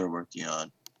anything that they're working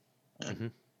on, and Mm-hmm.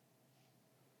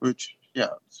 which yeah,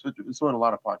 it's what a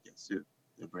lot of podcasts do.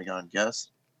 They bring on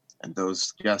guests, and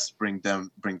those guests bring the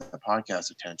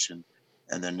podcast attention,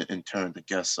 and then in turn the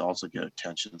guests also get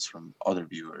attentions from other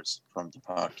viewers from the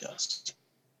podcast.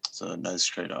 So a nice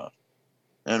trade-off,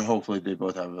 and hopefully they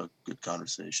both have a good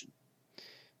conversation,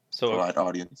 So, provide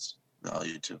audience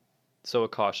value too. so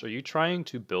Akash, are you trying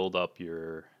to build up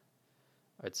your,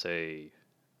 I'd say,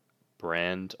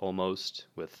 brand almost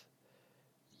with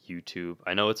YouTube?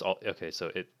 I know it's all okay.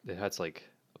 So it has like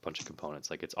a bunch of components.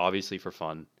 Like it's obviously for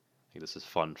fun. Like this is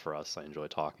fun for us. I enjoy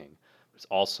talking. But it's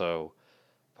also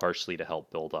partially to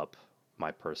help build up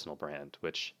my personal brand,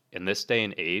 which in this day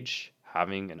and age,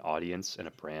 having an audience and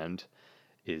a brand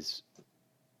is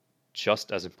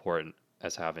just as important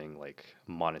as having like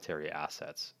monetary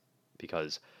assets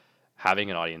because having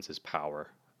an audience is power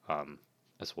um,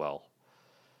 as well.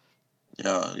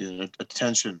 Yeah,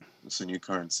 attention is a new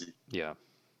currency. Yeah.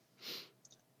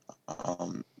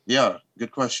 Yeah,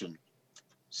 good question.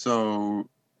 So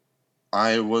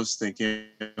I was thinking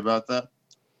about that.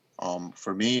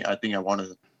 For me, I think I want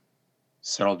to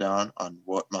settle down on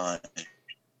what my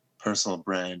personal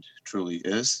brand truly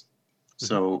is. Mm-hmm.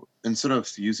 So instead of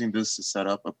using this to set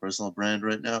up a personal brand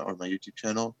right now or my YouTube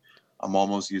channel, I'm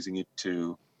almost using it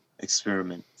to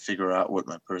experiment, figure out what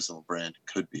my personal brand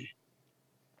could be.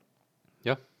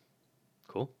 Yeah.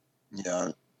 Cool. Yeah.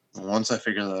 Once I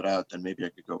figure that out, then maybe I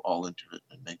could go all into it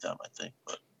and make that my thing.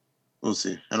 But we'll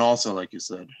see. And also, like you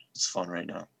said, it's fun right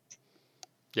now.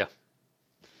 Yeah.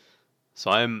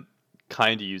 So I'm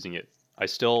kind of using it. I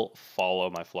still follow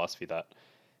my philosophy that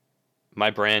my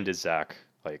brand is Zach.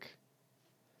 Like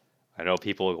I know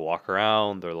people walk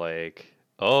around, they're like,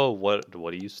 "Oh, what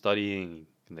are you studying?"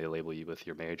 And they label you with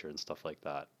your major and stuff like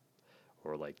that.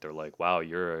 Or like they're like, "Wow,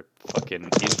 you're a fucking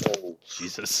Oh,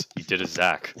 Jesus, you did a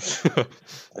Zach."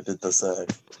 I did the same.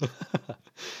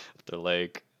 They're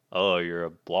like, "Oh, you're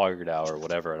a blogger now or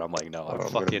whatever," and I'm like, "No,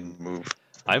 I'm gonna move.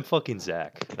 I'm fucking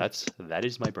Zach. That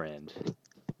is my brand."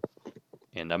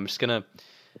 And I'm just gonna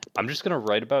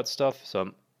write about stuff.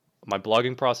 So my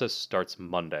blogging process starts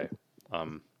Monday,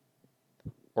 um,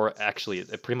 or actually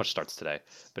it pretty much starts today.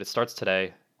 But it starts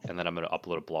today, and then I'm gonna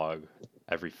upload a blog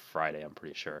every Friday. I'm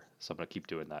pretty sure. So I'm gonna keep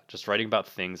doing that. Just writing about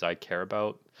things I care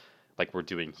about, like we're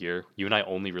doing here. You and I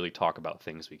only really talk about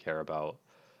things we care about.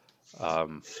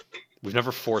 Um, we've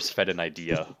never force fed an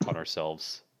idea on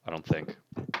ourselves. I don't think.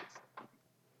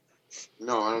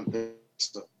 No, I don't think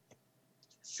so.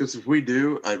 Because if we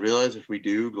do, I realize if we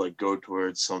do like go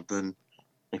towards something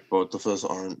like both of us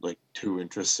aren't like too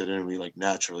interested in, we like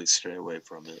naturally stray away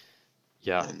from it,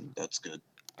 Yeah. and that's good.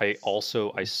 I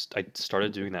also I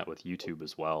started doing that with YouTube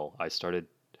as well. I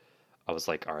was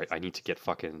like, all right, I need to get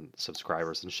fucking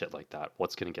subscribers and shit like that.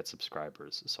 What's gonna get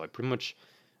subscribers? So I pretty much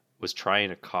was trying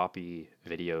to copy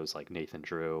videos like Nathan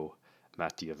Drew,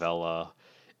 Matt Diavella,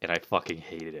 and I fucking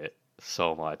hated it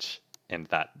so much. And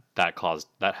that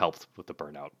helped with the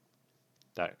burnout.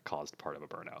 That caused part of a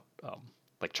burnout.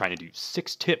 Like trying to do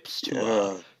 6 tips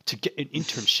Yeah, to get an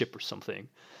internship or something.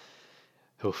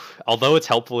 Oof. Although it's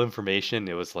helpful information,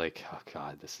 it was like, oh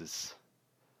god, this is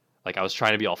like I was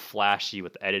trying to be all flashy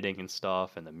with the editing and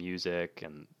stuff and the music,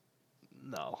 and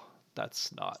no,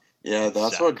 that's not yeah,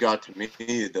 that's what Zach. got to me.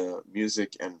 The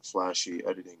music and flashy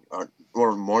editing,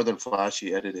 or more than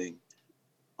flashy editing.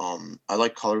 I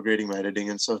like color grading my editing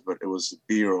and stuff, but it was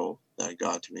B-roll that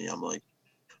got to me. I'm like,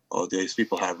 oh, these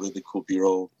people have really cool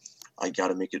B-roll. I got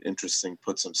to make it interesting,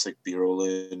 put some sick B-roll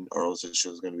in, or else it's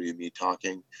just going to be me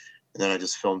talking. And then I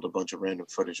just filmed a bunch of random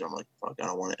footage. I'm like, fuck, I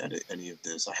don't want to edit any of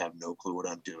this. I have no clue what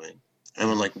I'm doing. And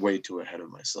I'm Hmm. like way too ahead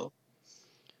of myself.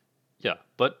 Yeah,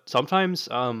 but sometimes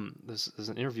there's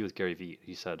an interview with Gary Vee.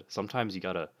 He said sometimes you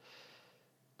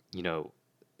know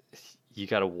you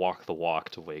gotta walk the walk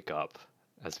to wake up,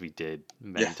 as we did Yeah,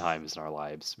 many times in our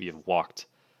lives. We have walked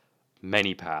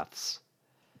many paths,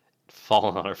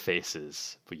 fallen on our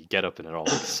faces, but you get up and it all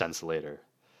makes sense later.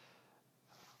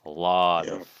 yeah. A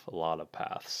lot of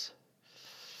paths.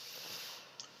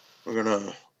 We're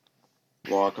gonna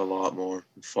walk a lot more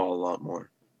and fall a lot more.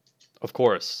 Of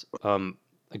course.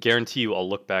 I guarantee you I'll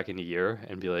look back in a year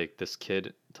and be like, this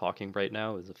kid talking right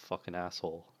now is a fucking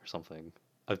asshole or something.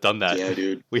 I've done that. Yeah,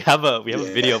 dude. We have a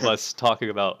video of Yeah. us talking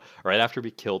about right after we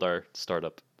killed our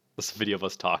startup. this video of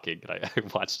us talking, and I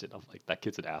watched it. I'm like, that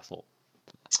kid's an asshole.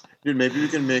 Dude, maybe we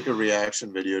can make a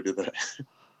reaction video to that.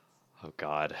 Oh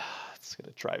God, it's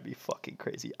gonna drive me fucking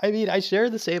crazy. I mean, I share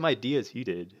the same ideas he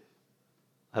did.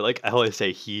 I always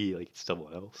say he like it's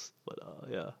someone else, but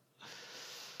yeah.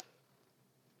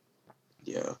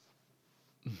 Yeah.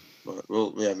 But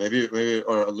maybe,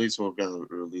 or at least we're gonna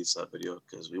release that video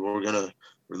because we were gonna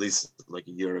release it like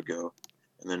a year ago,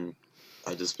 and then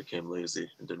I just became lazy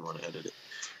and didn't want to edit it.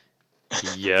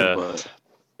 Yeah. But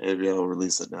maybe I'll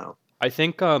release it now. I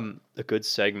think a good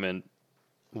segment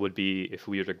would be if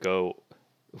we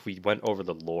went over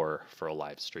the lore for a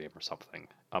live stream or something.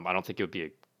 I don't think it would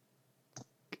be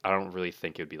I don't really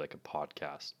think it would be like a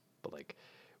podcast, but like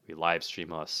we live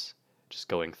stream us just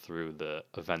going through the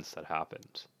events that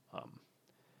happened,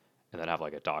 and then have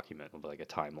like a document with like a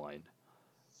timeline.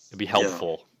 It'd be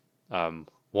helpful. Yeah.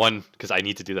 One, because I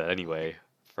need to do that anyway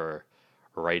for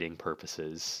writing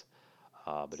purposes,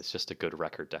 but it's just a good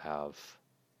record to have.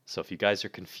 So if you guys are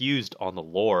confused on the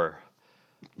lore,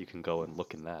 you can go and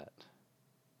look in that.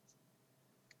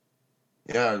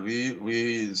 Yeah,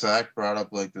 Zach brought up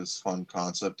like this fun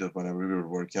concept of whenever we were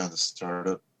working on the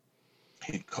startup,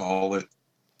 he'd call it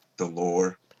the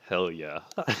lore. Hell yeah.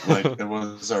 Like it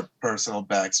was our personal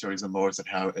backstories and lores and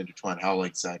how it intertwined, how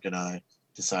like Zach and I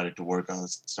decided to work on the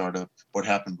startup. What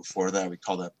happened before that, we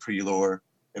call that pre-lore,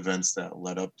 events that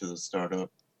led up to the startup.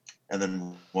 And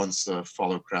then once the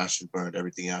follow crashed and burned,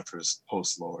 everything after is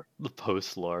post-lore. The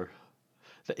post-lore.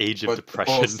 The age of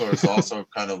depression. The post-lore is also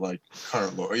kind of like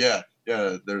current lore. Yeah,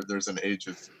 there's an age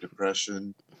of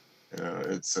depression.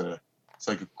 It's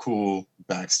like a cool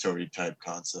backstory type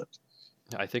concept.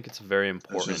 I think it's very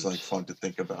important. It's just like fun to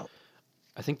think about.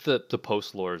 I think the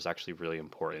post lore is actually really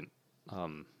important,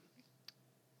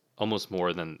 almost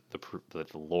more than the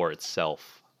lore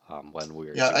itself. When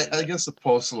we're I guess the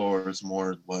post lore is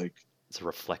more like it's a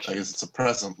reflection. I guess it's a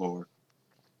present lore.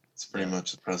 It's pretty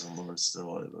much the present lore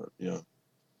still, but yeah.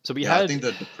 So we had. I think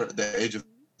the age of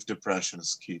depression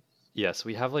is key. Yeah, so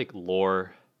we have like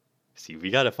lore. See, we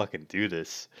gotta fucking do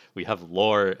this. We have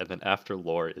lore, and then after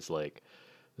lore is like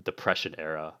the depression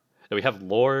era. And we have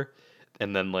lore,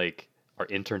 and then like our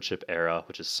internship era,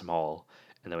 which is small,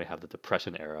 and then we have the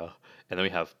depression era, and then we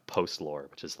have post lore,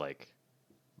 which is like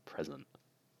present.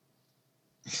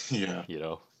 Yeah. You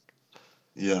know.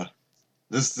 Yeah.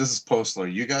 This is post lore.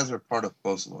 You guys are part of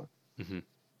post lore. Mm-hmm.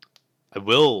 I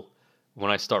will,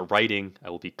 when I start writing, I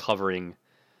will be covering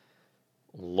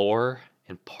lore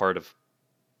and part of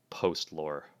post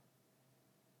lore.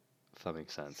 If that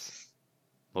makes sense.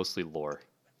 Mostly lore.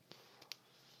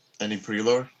 Any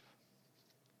pre-lore?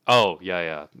 Oh,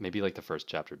 yeah. Maybe like the first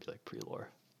chapter would be like pre-lore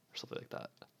or something like that.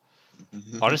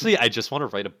 Honestly, I just want to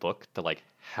write a book to like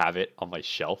have it on my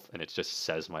shelf and it just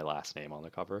says my last name on the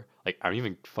cover. Like I don't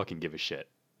even fucking give a shit.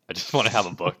 I just want to have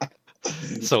a book.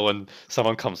 So when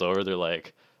someone comes over, they're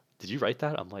like, "Did you write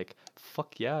that?" I'm like,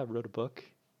 "Fuck yeah, I wrote a book.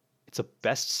 It's a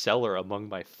bestseller among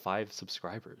my 5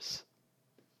 subscribers."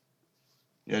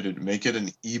 Yeah, dude, make it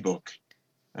an ebook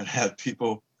and have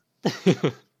people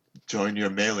join your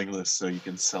mailing list so you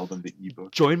can sell them the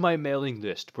ebook. Join my mailing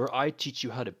list where I teach you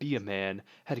how to be a man,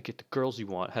 how to get the girls you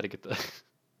want, how to get the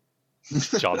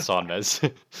John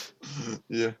Sonmez.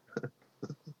 Yeah.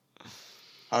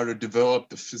 How to develop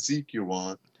the physique you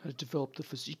want. How to develop the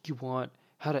physique you want,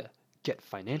 how to get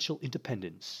financial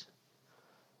independence.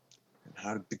 And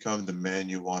how to become the man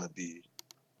you want to be.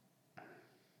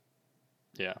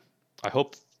 Yeah. I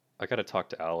gotta talk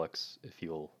to Alex if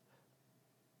he'll.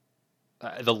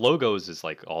 The logos is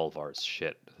like all of our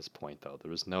shit at this point, though.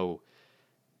 There was no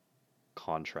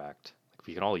contract. Like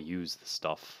we can all use the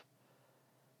stuff,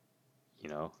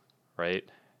 right?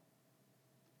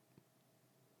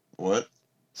 What?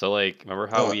 So like, remember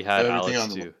how we had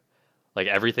Alex do? Like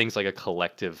everything's like a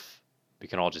collective. We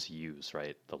can all just use,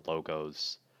 right? The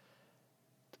logos,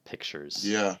 the pictures.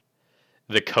 Yeah.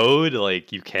 The code,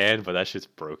 like you can, but that shit's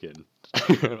broken.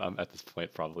 I'm at this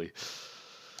point probably.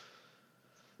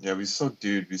 Yeah, we still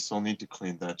need to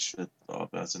clean that shit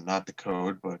up, as in not the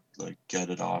code, but like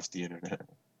get it off the internet.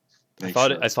 I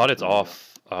thought it's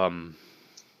off.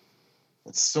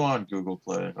 It's still on Google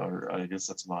Play, or I guess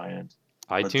that's my end.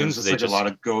 iTunes, there's a lot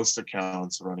of ghost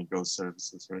accounts running ghost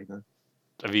services right now.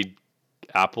 I mean,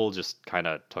 Apple just kind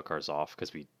of took ours off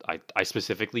because I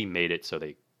specifically made it so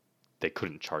they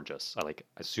couldn't charge us.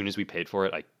 As soon as we paid for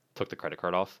it, I took the credit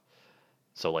card off.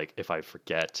 So like if I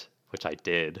forget, which I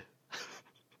did,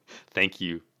 thank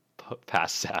you,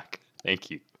 past Zach,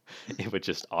 thank you. It would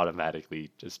just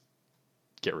automatically just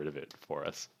get rid of it for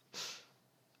us.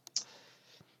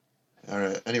 All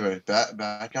right. Anyway,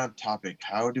 back on topic.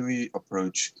 How do we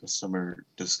approach customer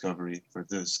discovery for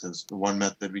this? Because the one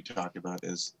method we talked about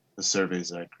is the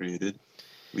surveys I created.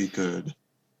 We could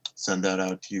send that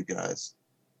out to you guys.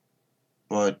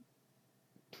 But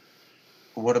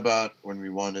what about when we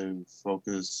want to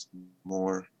focus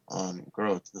more on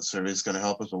growth? The survey is going to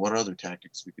help us, but what are other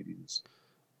tactics we could use?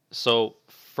 So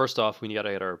first off, we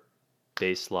gotta get our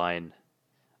baseline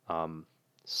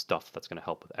stuff that's gonna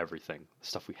help with everything.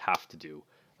 Stuff we have to do,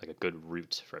 like a good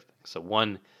route for everything. So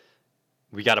one,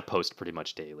 we gotta post pretty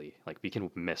much daily. Like we can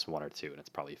miss one or two, and it's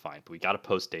probably fine. But we gotta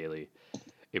post daily.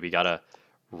 We gotta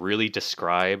really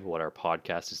describe what our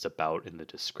podcast is about in the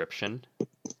description.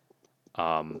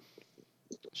 Um,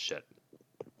 shit.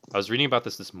 I was reading about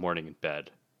this morning in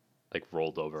bed, like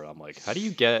rolled over. I'm like, how do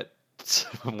you get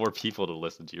more people to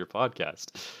listen to your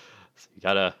podcast? So you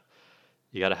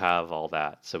gotta have all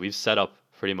that. So we've set up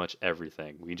pretty much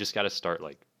everything. We just gotta start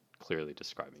like clearly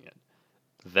describing it.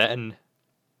 Then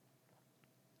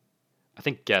I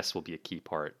think guess will be a key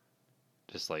part.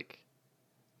 Just like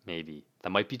maybe that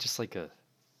might be just like a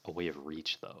way of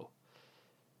reach though.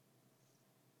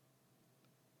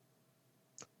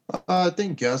 I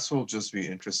think guests will just be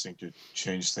interesting to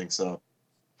change things up,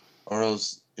 or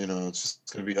else it's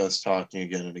just going to be us talking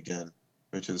again and again,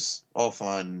 which is all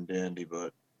fine and dandy.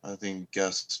 But I think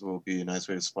guests will be a nice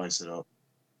way to spice it up.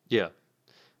 Yeah,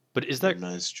 but is Be a that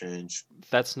nice change.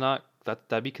 that's not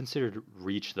that'd be considered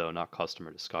reach though, not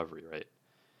customer discovery, right?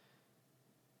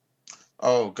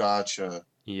 Oh, gotcha.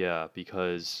 Yeah,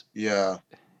 because Yeah.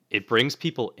 it brings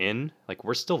people in. Like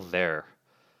we're still there,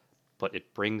 but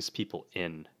it brings people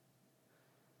in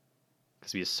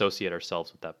because we associate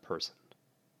ourselves with that person.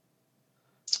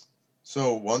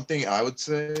 So one thing I would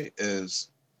say is,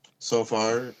 so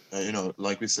far,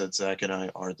 like we said, Zach and I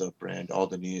are the brand,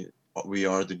 we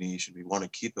are the niche, and we want to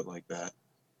keep it like that.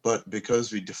 But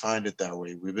because we defined it that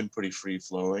way, we've been pretty free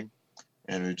flowing,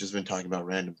 and we've just been talking about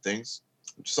random things,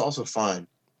 which is also fine.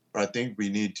 But I think we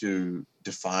need to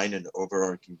define an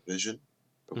overarching vision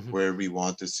of Hmm. where we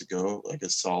want this to go, like a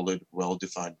solid,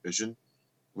 well-defined vision,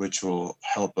 which will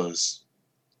help us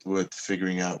with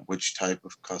figuring out which type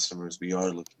of customers we are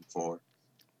looking for.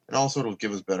 And also it'll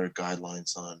give us better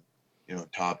guidelines on,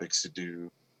 topics to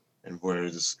do and where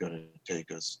this is going to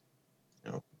take us.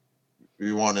 You know,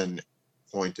 we want an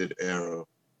pointed arrow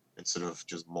instead of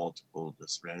just multiple,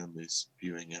 just randomly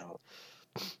spewing out.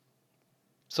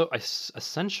 So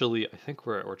essentially, I think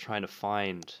we're trying to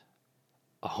find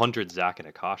 100 Zach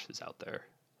and Akashas out there,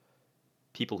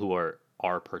 people who are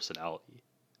our personality,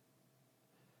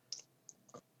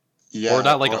 or Yeah,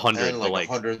 not like or and 100, but like like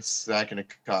 100 Zach and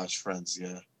Akash friends.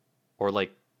 Yeah, or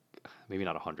like maybe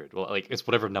not 100. Well, like it's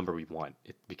whatever number we want.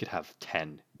 We could have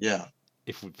 10 yeah.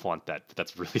 if we want that, but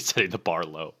that's really setting the bar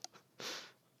low.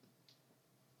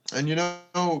 And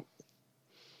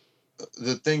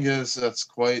the thing is, that's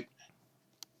quite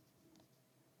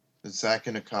the Zach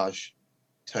and Akash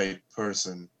type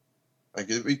person. Like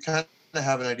we kind of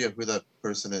have an idea of who that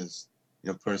person is.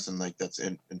 Person like that's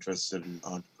interested in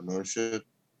entrepreneurship,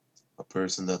 a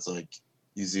person that's like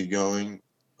easygoing,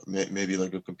 maybe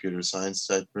like a computer science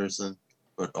type person,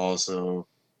 but also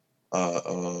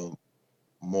a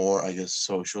more, I guess,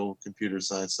 social computer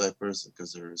science type person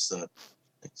because there's that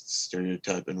like,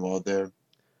 stereotype involved there.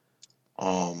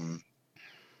 Um,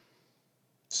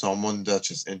 Someone that's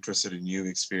just interested in new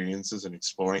experiences and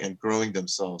exploring and growing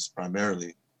themselves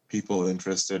primarily. People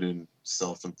interested in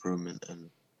self improvement and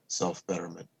self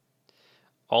betterment.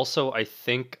 Also, I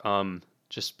think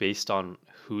just based on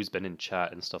who's been in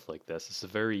chat and stuff like this, it's a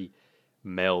very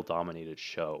male dominated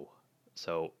show.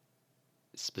 So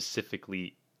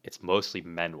specifically, it's mostly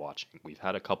men watching. We've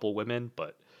had a couple women,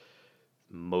 but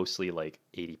mostly like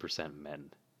 80% men.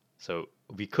 So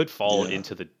we could fall Yeah.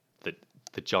 into the,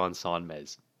 the John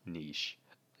Sonmez niche,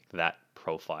 like that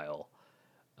profile.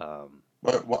 Um,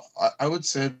 But what I would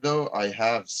say though, I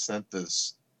have sent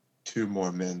this to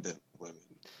more men than women.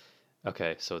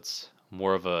 okay, so it's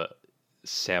more of a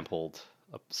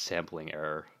sampling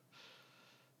error.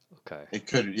 Okay. It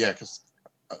could, yeah, because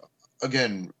uh,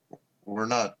 again, we're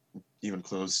not even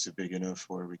close to big enough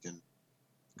where we can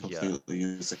Yeah. completely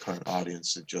use the current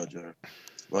audience to judge her.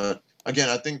 But again,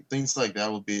 I think things like that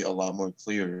will be a lot more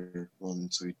clear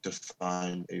once we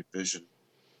define a vision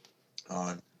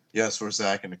on, yes, we're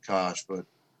Zach and Akash, but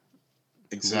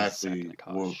Who is Zach exactly and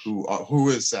Akash? who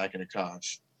is Zach and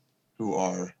Akash? Who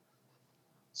are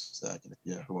Zach and,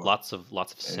 yeah, who are Lots of hey,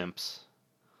 simps.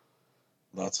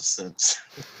 lots of Sims,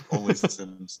 only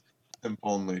Sims, simp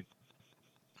only.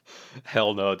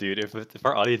 Hell no, dude. If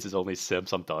our audience is only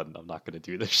simps, I'm done. I'm not gonna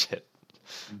do this shit.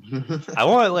 I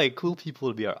want like cool people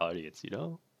to be our audience, you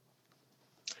know?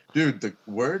 Dude, the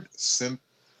word simp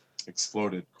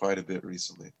exploded quite a bit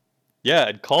recently. Yeah,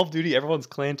 in Call of Duty, everyone's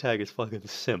clan tag is fucking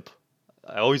simp.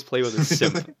 I always play with a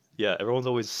simp. Really? Yeah, everyone's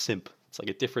always simp. It's like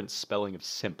a different spelling of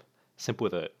simp. Simp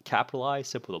with a capital I,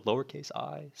 simp with a lowercase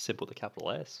I, simp with a capital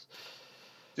S.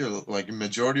 Dude, like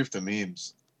majority of the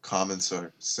memes, comments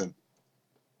are simp.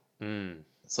 Mm.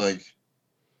 It's like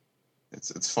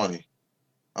it's funny.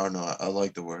 I don't know. I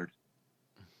like the word.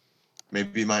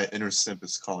 Maybe my inner simp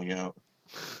is calling out.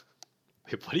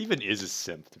 Wait, what even is a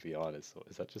simp, to be honest?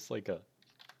 Is that just like a...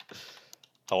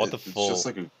 I want the It's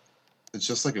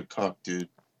just full... like a cuck, dude.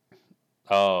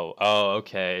 Oh,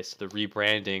 okay. So the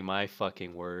rebranding, my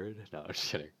fucking word. No, I'm just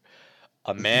kidding.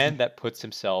 A man that puts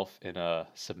himself in a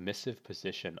submissive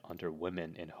position under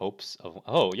women in hopes of...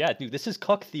 Oh, yeah, dude, this is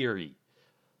cuck theory.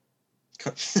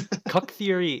 Cuck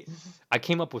theory. I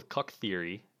came up with cuck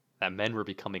theory that men were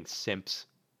becoming simps,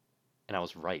 and I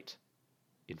was right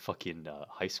in fucking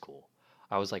high school.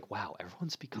 I was like, wow,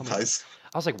 everyone's becoming... Nice.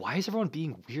 I was like, why is everyone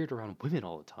being weird around women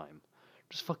all the time?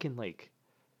 Just fucking like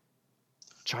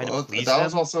trying to Well, please that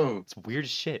was them. also It's weird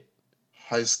as shit.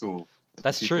 high school and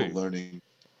That's people true. learning.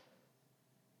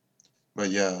 But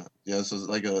yeah. So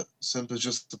like a simp is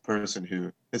just a person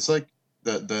who it's like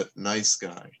the nice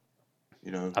guy, A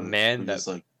who man that just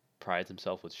like prides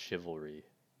himself with chivalry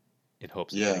in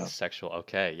hopes of getting yeah, sexual.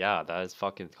 Okay, yeah, that is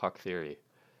fucking cuck theory.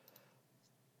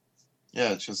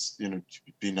 yeah. It's just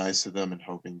be nice to them and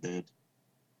hoping they'd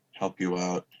help you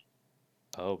out,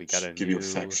 Oh, give you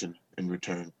affection in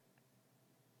return.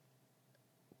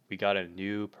 we got a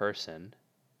new person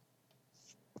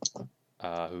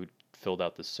who filled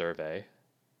out the survey.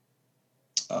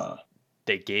 Uh,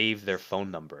 They gave their phone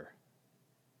number.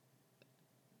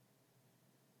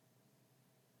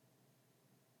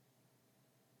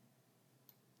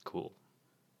 Cool.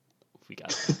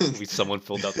 Someone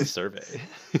filled out the survey.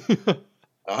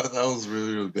 that was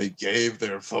really they gave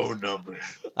their phone number.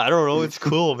 I don't know. It's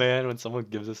cool, man, when someone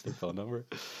gives us their phone number.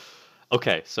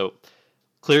 Okay, so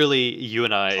clearly you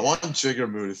and I I. want Jigger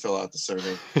Moo to fill out the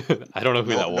survey. I don't know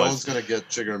who No, that no was. one's gonna get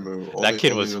Jigger Moo. That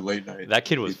kid Only was the late night that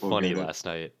kid was people funny get it. last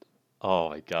night. Oh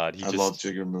my god, I love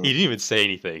Jigger Moo. he didn't even say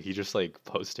anything. He just like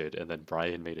posted, and then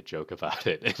Brian made a joke about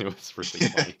it, and it was really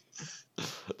funny.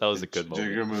 That was a good moment.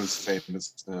 Jigger Moo's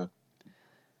famous.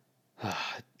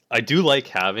 I do like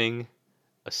having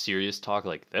a serious talk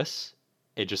like this,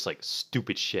 and just like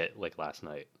stupid shit like last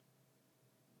night.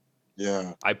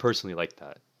 Yeah, I personally like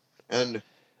that. and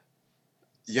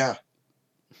yeah,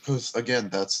 because again,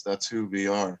 that's who we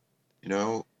are. You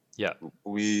know, Yeah.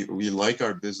 we like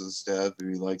our business dev.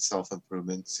 We like self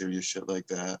improvement, serious shit like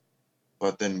that.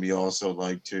 But then we also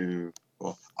like to.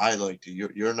 Well, I like to.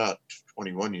 You're not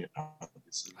 21 yet,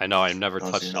 obviously. I know I've never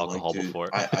Also, touched like alcohol to. before.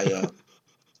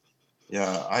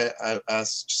 Yeah, I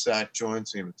as Zach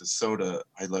joins me with the soda,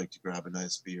 I like to grab a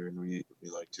nice beer and we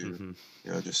like to,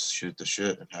 Hmm. just shoot the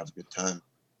shit and have a good time.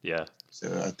 Yeah.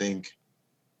 So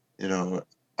you know,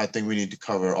 I think we need to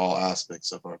cover all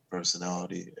aspects of our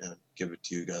personality and give it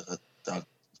to you guys. That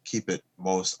keep it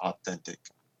most authentic.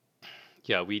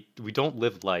 Yeah, we don't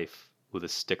live life with a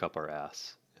stick up our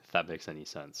ass, if that makes any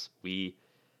sense. We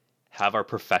have our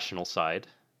professional side,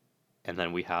 and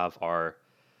then we have our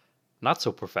not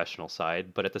so professional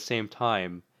side, but at the same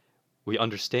time, we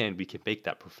understand we can make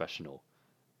that professional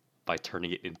by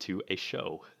turning it into a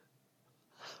show.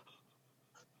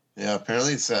 Yeah,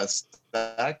 apparently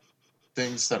Zach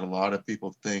thinks that a lot of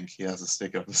people think he has a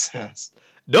stick up his ass.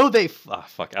 No,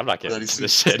 fuck, I'm not Or that getting he's into too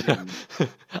this shit. skinny.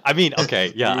 I mean,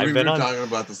 okay, yeah, We were talking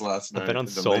about this last I've been night on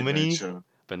in the so late night many show.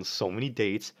 been so many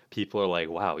dates. People are like,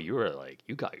 "Wow, you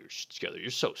got your shit together. You're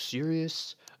so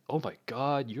serious. Oh my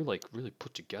god, you're like really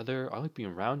put together. I like being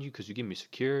around you because you give me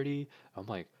security." I'm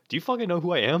like, "Do you fucking know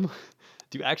who I am?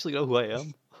 Do you actually know who I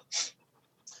am?"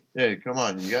 Hey, come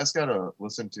on, you guys gotta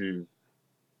listen to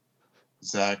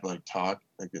Zach like talk.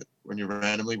 Like when you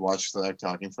randomly watch Zach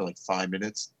talking for like 5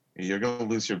 minutes, you're gonna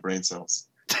lose your brain cells.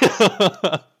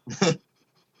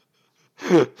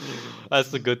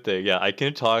 That's the good thing. Yeah, I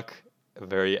can talk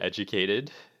very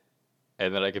educated,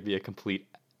 and then I can be a complete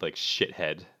like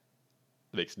shithead.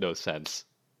 Makes no sense.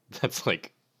 That's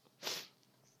like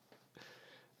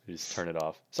just turn it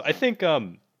off. So I think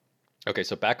okay,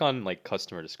 so back on like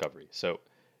customer discovery. So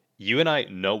you and I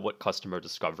know what customer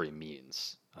discovery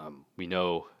means. We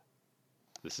know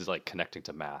this is like connecting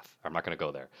to math. I'm not going to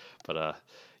go there, but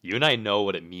you and I know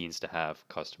what it means to have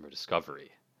customer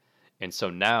discovery, and so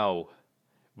now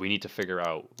we need to figure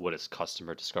out what does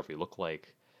customer discovery look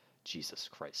like. Jesus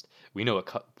Christ, we know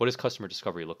what does customer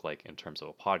discovery look like in terms of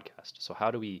a podcast. So how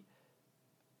do we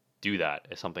do that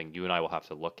is something you and I will have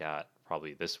to look at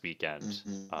probably this weekend.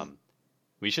 Hmm.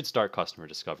 We should start customer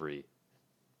discovery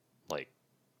like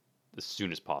as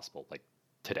soon as possible, like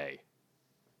today.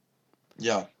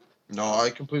 Yeah. No, I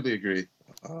completely agree.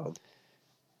 Um,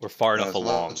 We're far enough as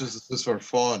along. much as this is for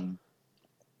fun,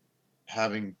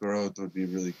 having growth would be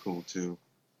really cool too,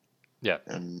 Yeah.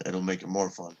 and it'll make it more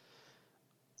fun.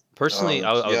 Personally,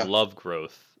 I would Yeah, love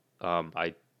growth.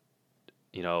 I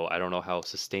don't know how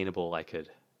sustainable I could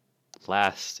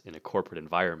last in a corporate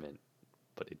environment,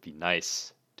 but it'd be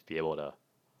nice to be able to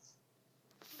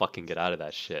fucking get out of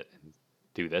that shit and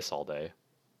do this all day.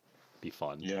 Be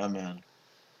fun. yeah, man,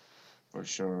 for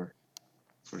sure,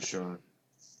 for sure.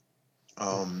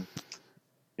 Um,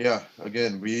 yeah,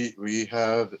 again, we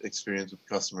have experience with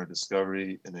customer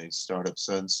discovery in a startup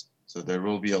sense, so there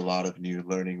will be a lot of new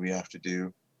learning we have to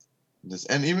do. This,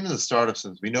 and even in the startup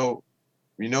sense, we know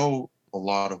a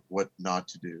lot of what not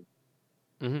to do,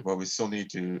 Hmm. but we still need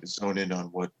to zone in on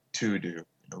what to do.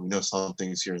 We know some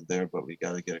things here and there, but we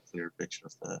got to get a clear picture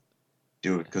of that.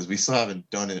 Do it because we still haven't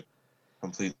done it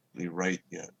completely right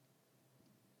yet.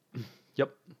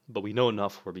 Yep, but we know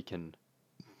enough where we can.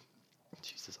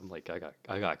 Jesus,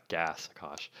 I got gas,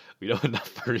 Akash. We know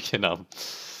enough where we can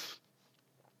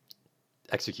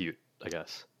execute, I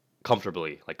guess,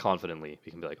 comfortably, like confidently.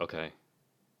 We can be like, okay,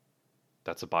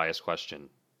 that's a biased question.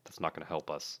 That's not going to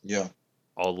help us. Yeah,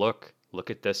 Oh, look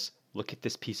at this. Look at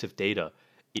this piece of data.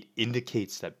 It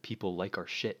indicates that people like our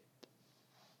shit.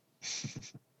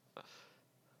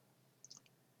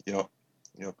 yep,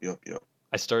 yep.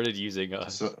 I started using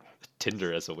So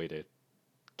Tinder as a way to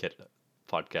get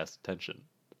podcast attention.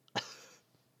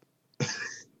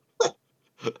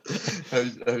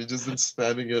 have you just been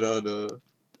spamming it on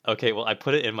Okay, well, I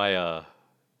put it in my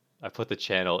I put the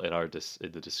channel in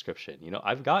in the description.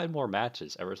 I've gotten more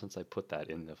matches ever since I put that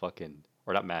in the fucking,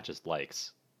 or not matches,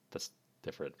 likes. That's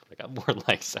different. I got more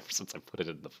likes ever since I put it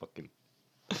in the fucking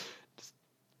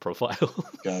profile.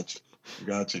 Gotcha.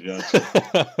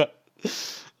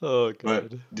 Oh But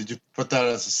god. did you put that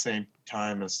at the same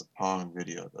time as the Pong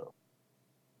video though?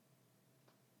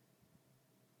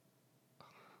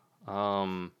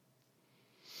 Um,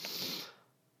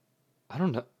 I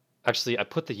don't know. Actually, I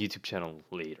put the YouTube channel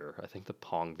later. I think the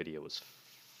Pong video was.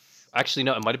 Actually,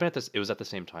 no, it might have been at this. It was at the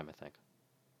same time, I think.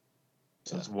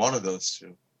 So Yeah, it's one of those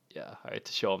two. yeah. I had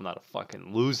to show I'm not a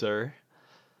fucking loser.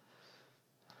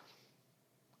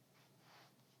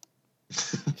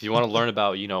 If you want to learn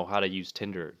about, how to use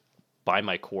Tinder, buy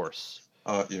my course.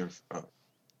 You're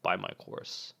Buy my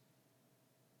course.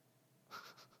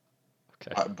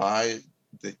 Okay. buy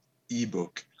the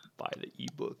ebook. Buy the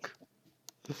ebook.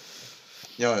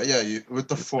 Yeah. With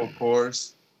the full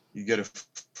course, you get a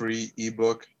free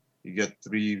ebook. You get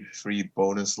 3 free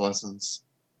bonus lessons.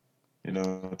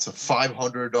 It's a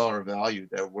 $500 value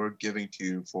that we're giving to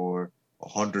you for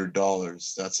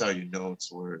 $100. That's how you know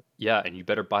it's worth. Yeah, and you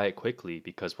better buy it quickly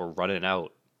because we're running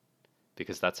out.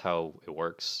 Because that's how it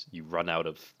works. You run out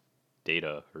of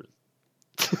data, or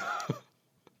you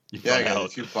Yeah, run guys, out.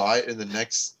 if you buy it in the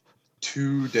next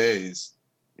 2 days,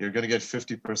 you're gonna get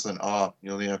 50% off.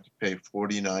 You only have to pay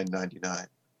 $49.99.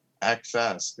 Act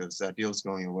fast because that deal's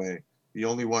going away. We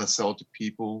only want to sell to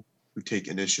people who take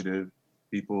initiative,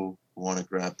 people who want to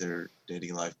grab their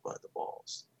dating life by the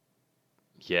balls.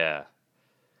 Yeah.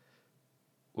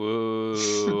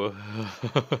 Whoa.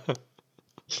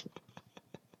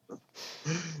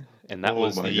 And that Oh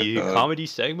was my the god. comedy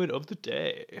segment of the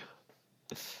day.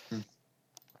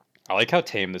 I like how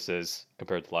tame this is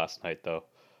compared to last night, though.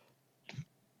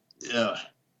 Yeah,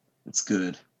 it's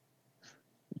good.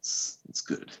 It's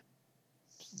good.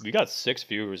 We got 6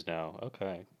 viewers now.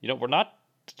 Okay. We're not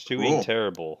doing Cool.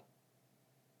 terrible.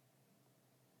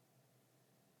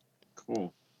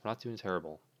 Cool. We're not doing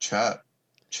terrible. Chat.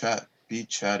 Be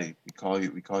chatty. We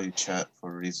call you chat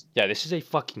for a reason. Yeah, this is a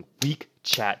fucking weak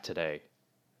chat today.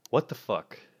 What the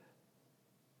fuck?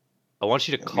 I want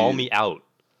you to Yeah, call me out.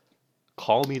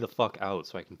 Call me the fuck out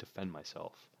so I can defend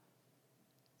myself.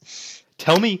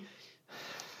 Tell me.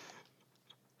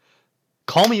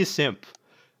 Call me a simp.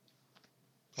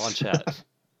 On chat.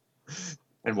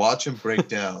 And watch him break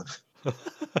down.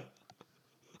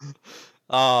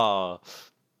 Ah.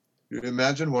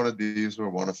 Imagine one of these where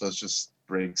one of us just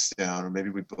breaks down, or maybe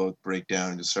we both break down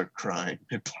and just start crying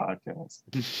in podcast.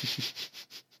 It'd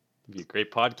be a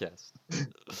great podcast.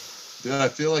 Dude, I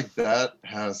feel like that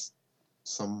has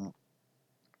some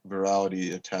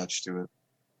virality attached to it.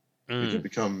 We could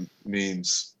become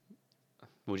memes.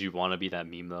 Would you want to be that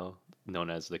meme though, known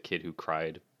as the kid who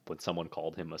cried when someone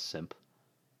called him a simp?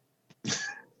 You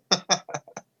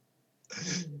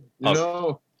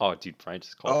know, Oh, dude, Brian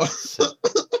just called me a simp.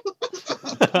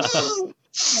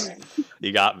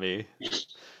 You got me.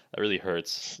 That really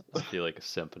hurts. I feel like a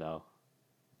simp now.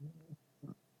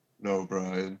 No,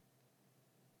 Brian.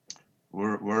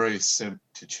 We're a simp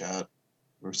to chat.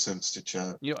 We're simps to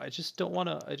chat. You know, I just don't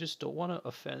wanna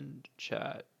offend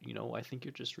chat. You know, I think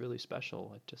you're just really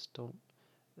special. I just don't.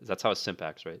 That's how a simp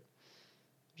acts, right?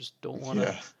 Yeah. Just don't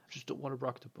wanna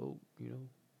rock the boat. You know.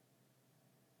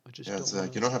 I just Yeah, don't it's wanna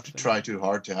like you don't have to offend try you. too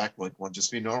hard to act like one.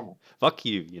 Just be normal. Fuck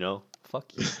you. You know. Fuck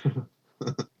you.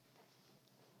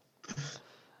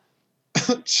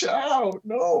 Chow,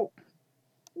 no.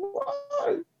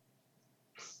 Why?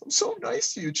 I'm so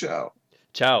nice to you, Chow.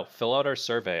 Chow, fill out our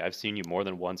survey. I've seen you more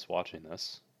than once watching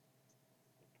this.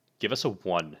 Give us a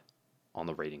 1 on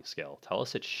the rating scale. Tell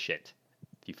us it's shit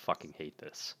if you fucking hate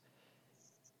this.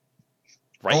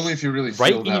 Only if you really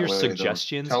write feel in that your way,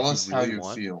 suggestions though. Tell if us you how really you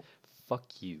want. feel.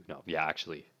 Fuck you. No, yeah,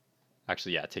 actually,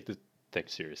 yeah, take the thing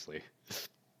seriously.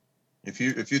 If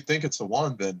you think it's a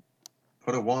 1, then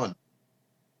put a 1.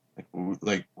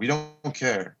 Like we don't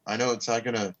care. I know it's not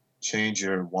gonna change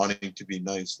your wanting to be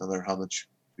nice, no matter how much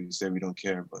we say we don't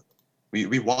care. But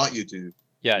we want you to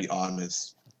Yeah, be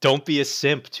honest. don't be a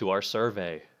simp to our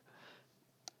survey.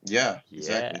 Yeah,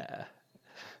 exactly.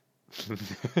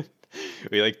 Yeah.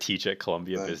 We like teach at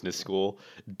Columbia But Business School.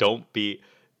 Don't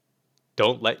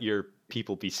let your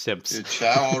people be simps. dude,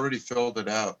 Chow already filled it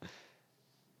out.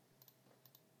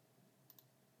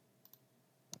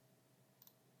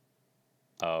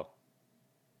 Oh.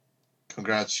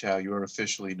 Congrats, Chow. You are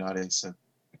officially not a simp.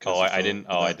 Oh, Because you I filled didn't.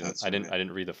 Oh, out that I survey.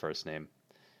 didn't read the first name.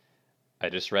 I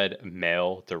just read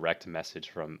mail direct message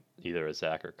from either a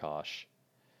Zach or Kosh.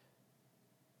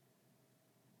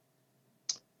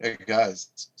 Hey guys,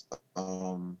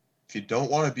 if you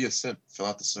don't want to be a simp, fill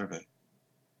out the survey.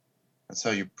 That's how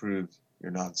you prove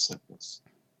you're not simpness.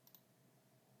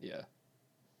 Yeah.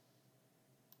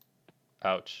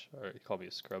 Ouch. All right, you call me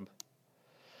a scrub.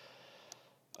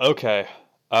 Okay.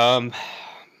 I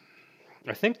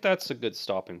think that's a good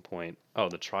stopping point. Oh,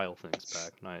 the trial thing's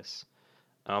back. Nice.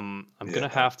 I'm gonna Yeah.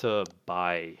 have to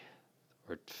buy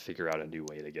or figure out a new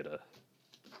way to get a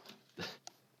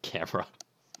camera.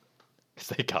 Cause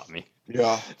they got me.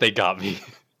 Yeah. They got me.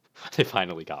 They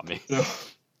finally got me. Yeah.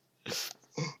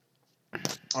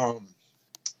 All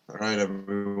right,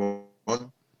 everyone.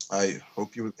 I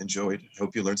hope you enjoyed.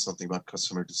 Hope you learned something about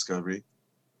customer discovery.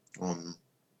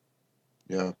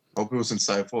 Yeah. Hope it was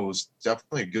insightful. It was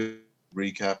definitely a good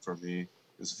recap for me.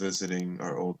 Just visiting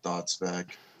our old thoughts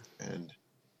back and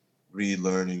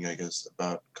relearning, I guess,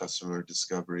 about customer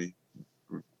discovery.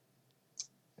 I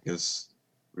guess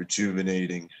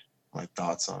rejuvenating my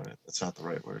thoughts on it. That's not the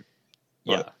right word.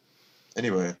 But Yeah.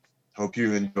 anyway, hope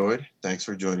you enjoyed. Thanks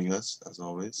for joining us, as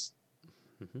always.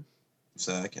 Mm-hmm.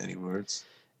 Zach, any words?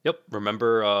 Yep.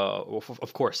 Remember,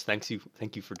 of course, thank you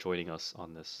for joining us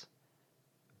on this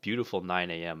beautiful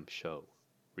 9 a.m. show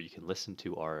where you can listen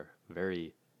to our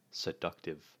very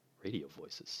seductive radio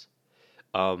voices.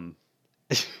 Um,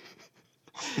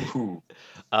 Ooh,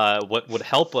 what would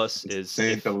help us is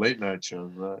ain't the late night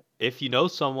shows, right? if you know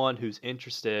someone who's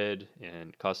interested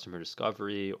in customer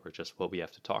discovery or just what we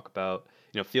have to talk about,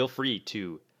 feel free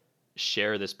to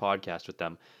share this podcast with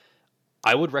them.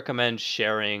 I would recommend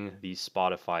sharing the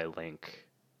Spotify link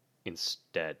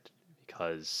instead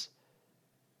because,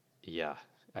 yeah,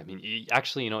 I mean,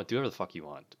 actually, do whatever the fuck you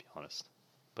want, to be honest.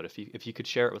 But if you could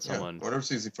share it with Yeah, someone,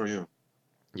 whatever's easy for you.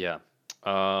 yeah,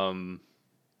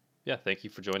 yeah. Thank you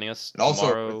for joining us And also,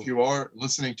 if tomorrow. you are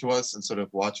listening to us instead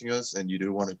of watching us and you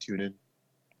do want to tune in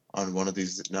on one of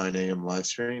these 9 a.m. live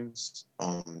streams,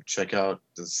 check out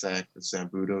the Zach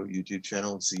Zambuto YouTube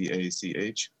channel,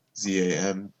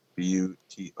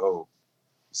 ZACHZAMBUTO.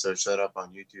 Search that up on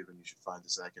YouTube and you should find the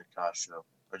Zach and Akash show.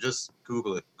 Or just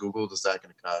Google it. Google the Zach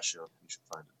and Akash show. You should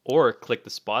find it. Or click the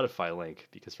Spotify link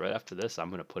because right after this, I'm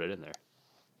gonna put it in there.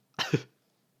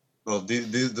 Well, this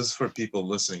is for people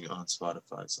listening on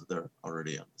Spotify, so they're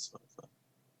already on the Spotify.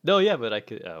 No, yeah, but I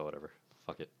could. Whatever.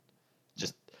 Fuck it.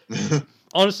 Just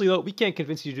honestly though, we can't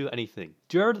convince you to do anything.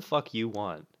 Do whatever the fuck you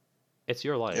want. It's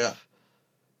your life. Yeah.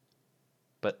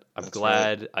 But I'm That's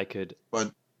glad I could.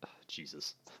 But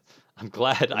Jesus, I'm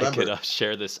glad I could remember,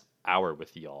 share this hour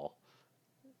with y'all.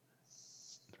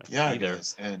 yeah, Either.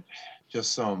 guys, and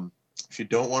just if you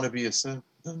don't want to be a simp,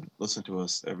 then listen to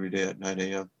us every day at 9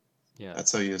 a.m. Yeah.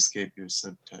 That's how you escape your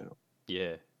simp title.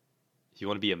 Yeah. If you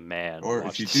want to be a man, Or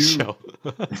watch if you this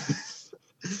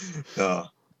do,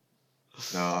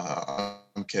 no,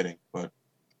 I'm kidding. But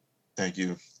thank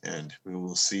you, and we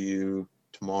will see you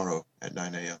tomorrow at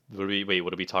 9 a.m. What are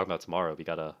we talking about tomorrow? We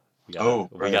gotta Right,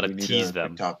 we gotta we need tease a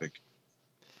them. topic.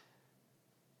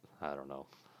 I don't know.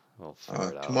 We'll figure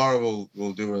it out. Tomorrow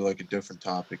we'll do like a different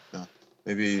topic.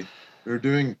 Maybe we were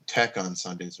doing tech on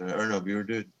Sundays, right? Or no, we were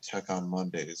doing tech on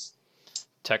Mondays.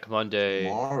 Tech Monday,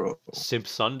 Tomorrow, Simp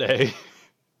Sunday.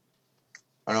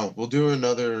 I don't know. We'll do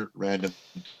another random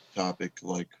topic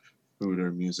like food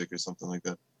or music or something like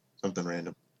that. Something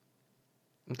random.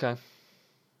 Okay.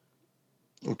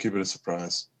 We'll keep it a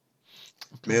surprise.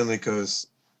 Okay. Mainly because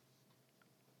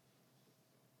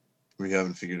we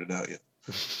haven't figured it out yet.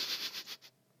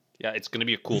 Yeah, it's gonna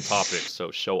be a cool topic,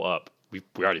 so show up. We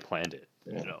already planned it,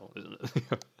 yeah. You know.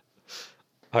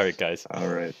 All right, guys. All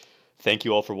right. Thank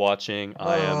you all for watching.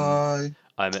 Bye.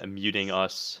 I'm muting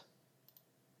us.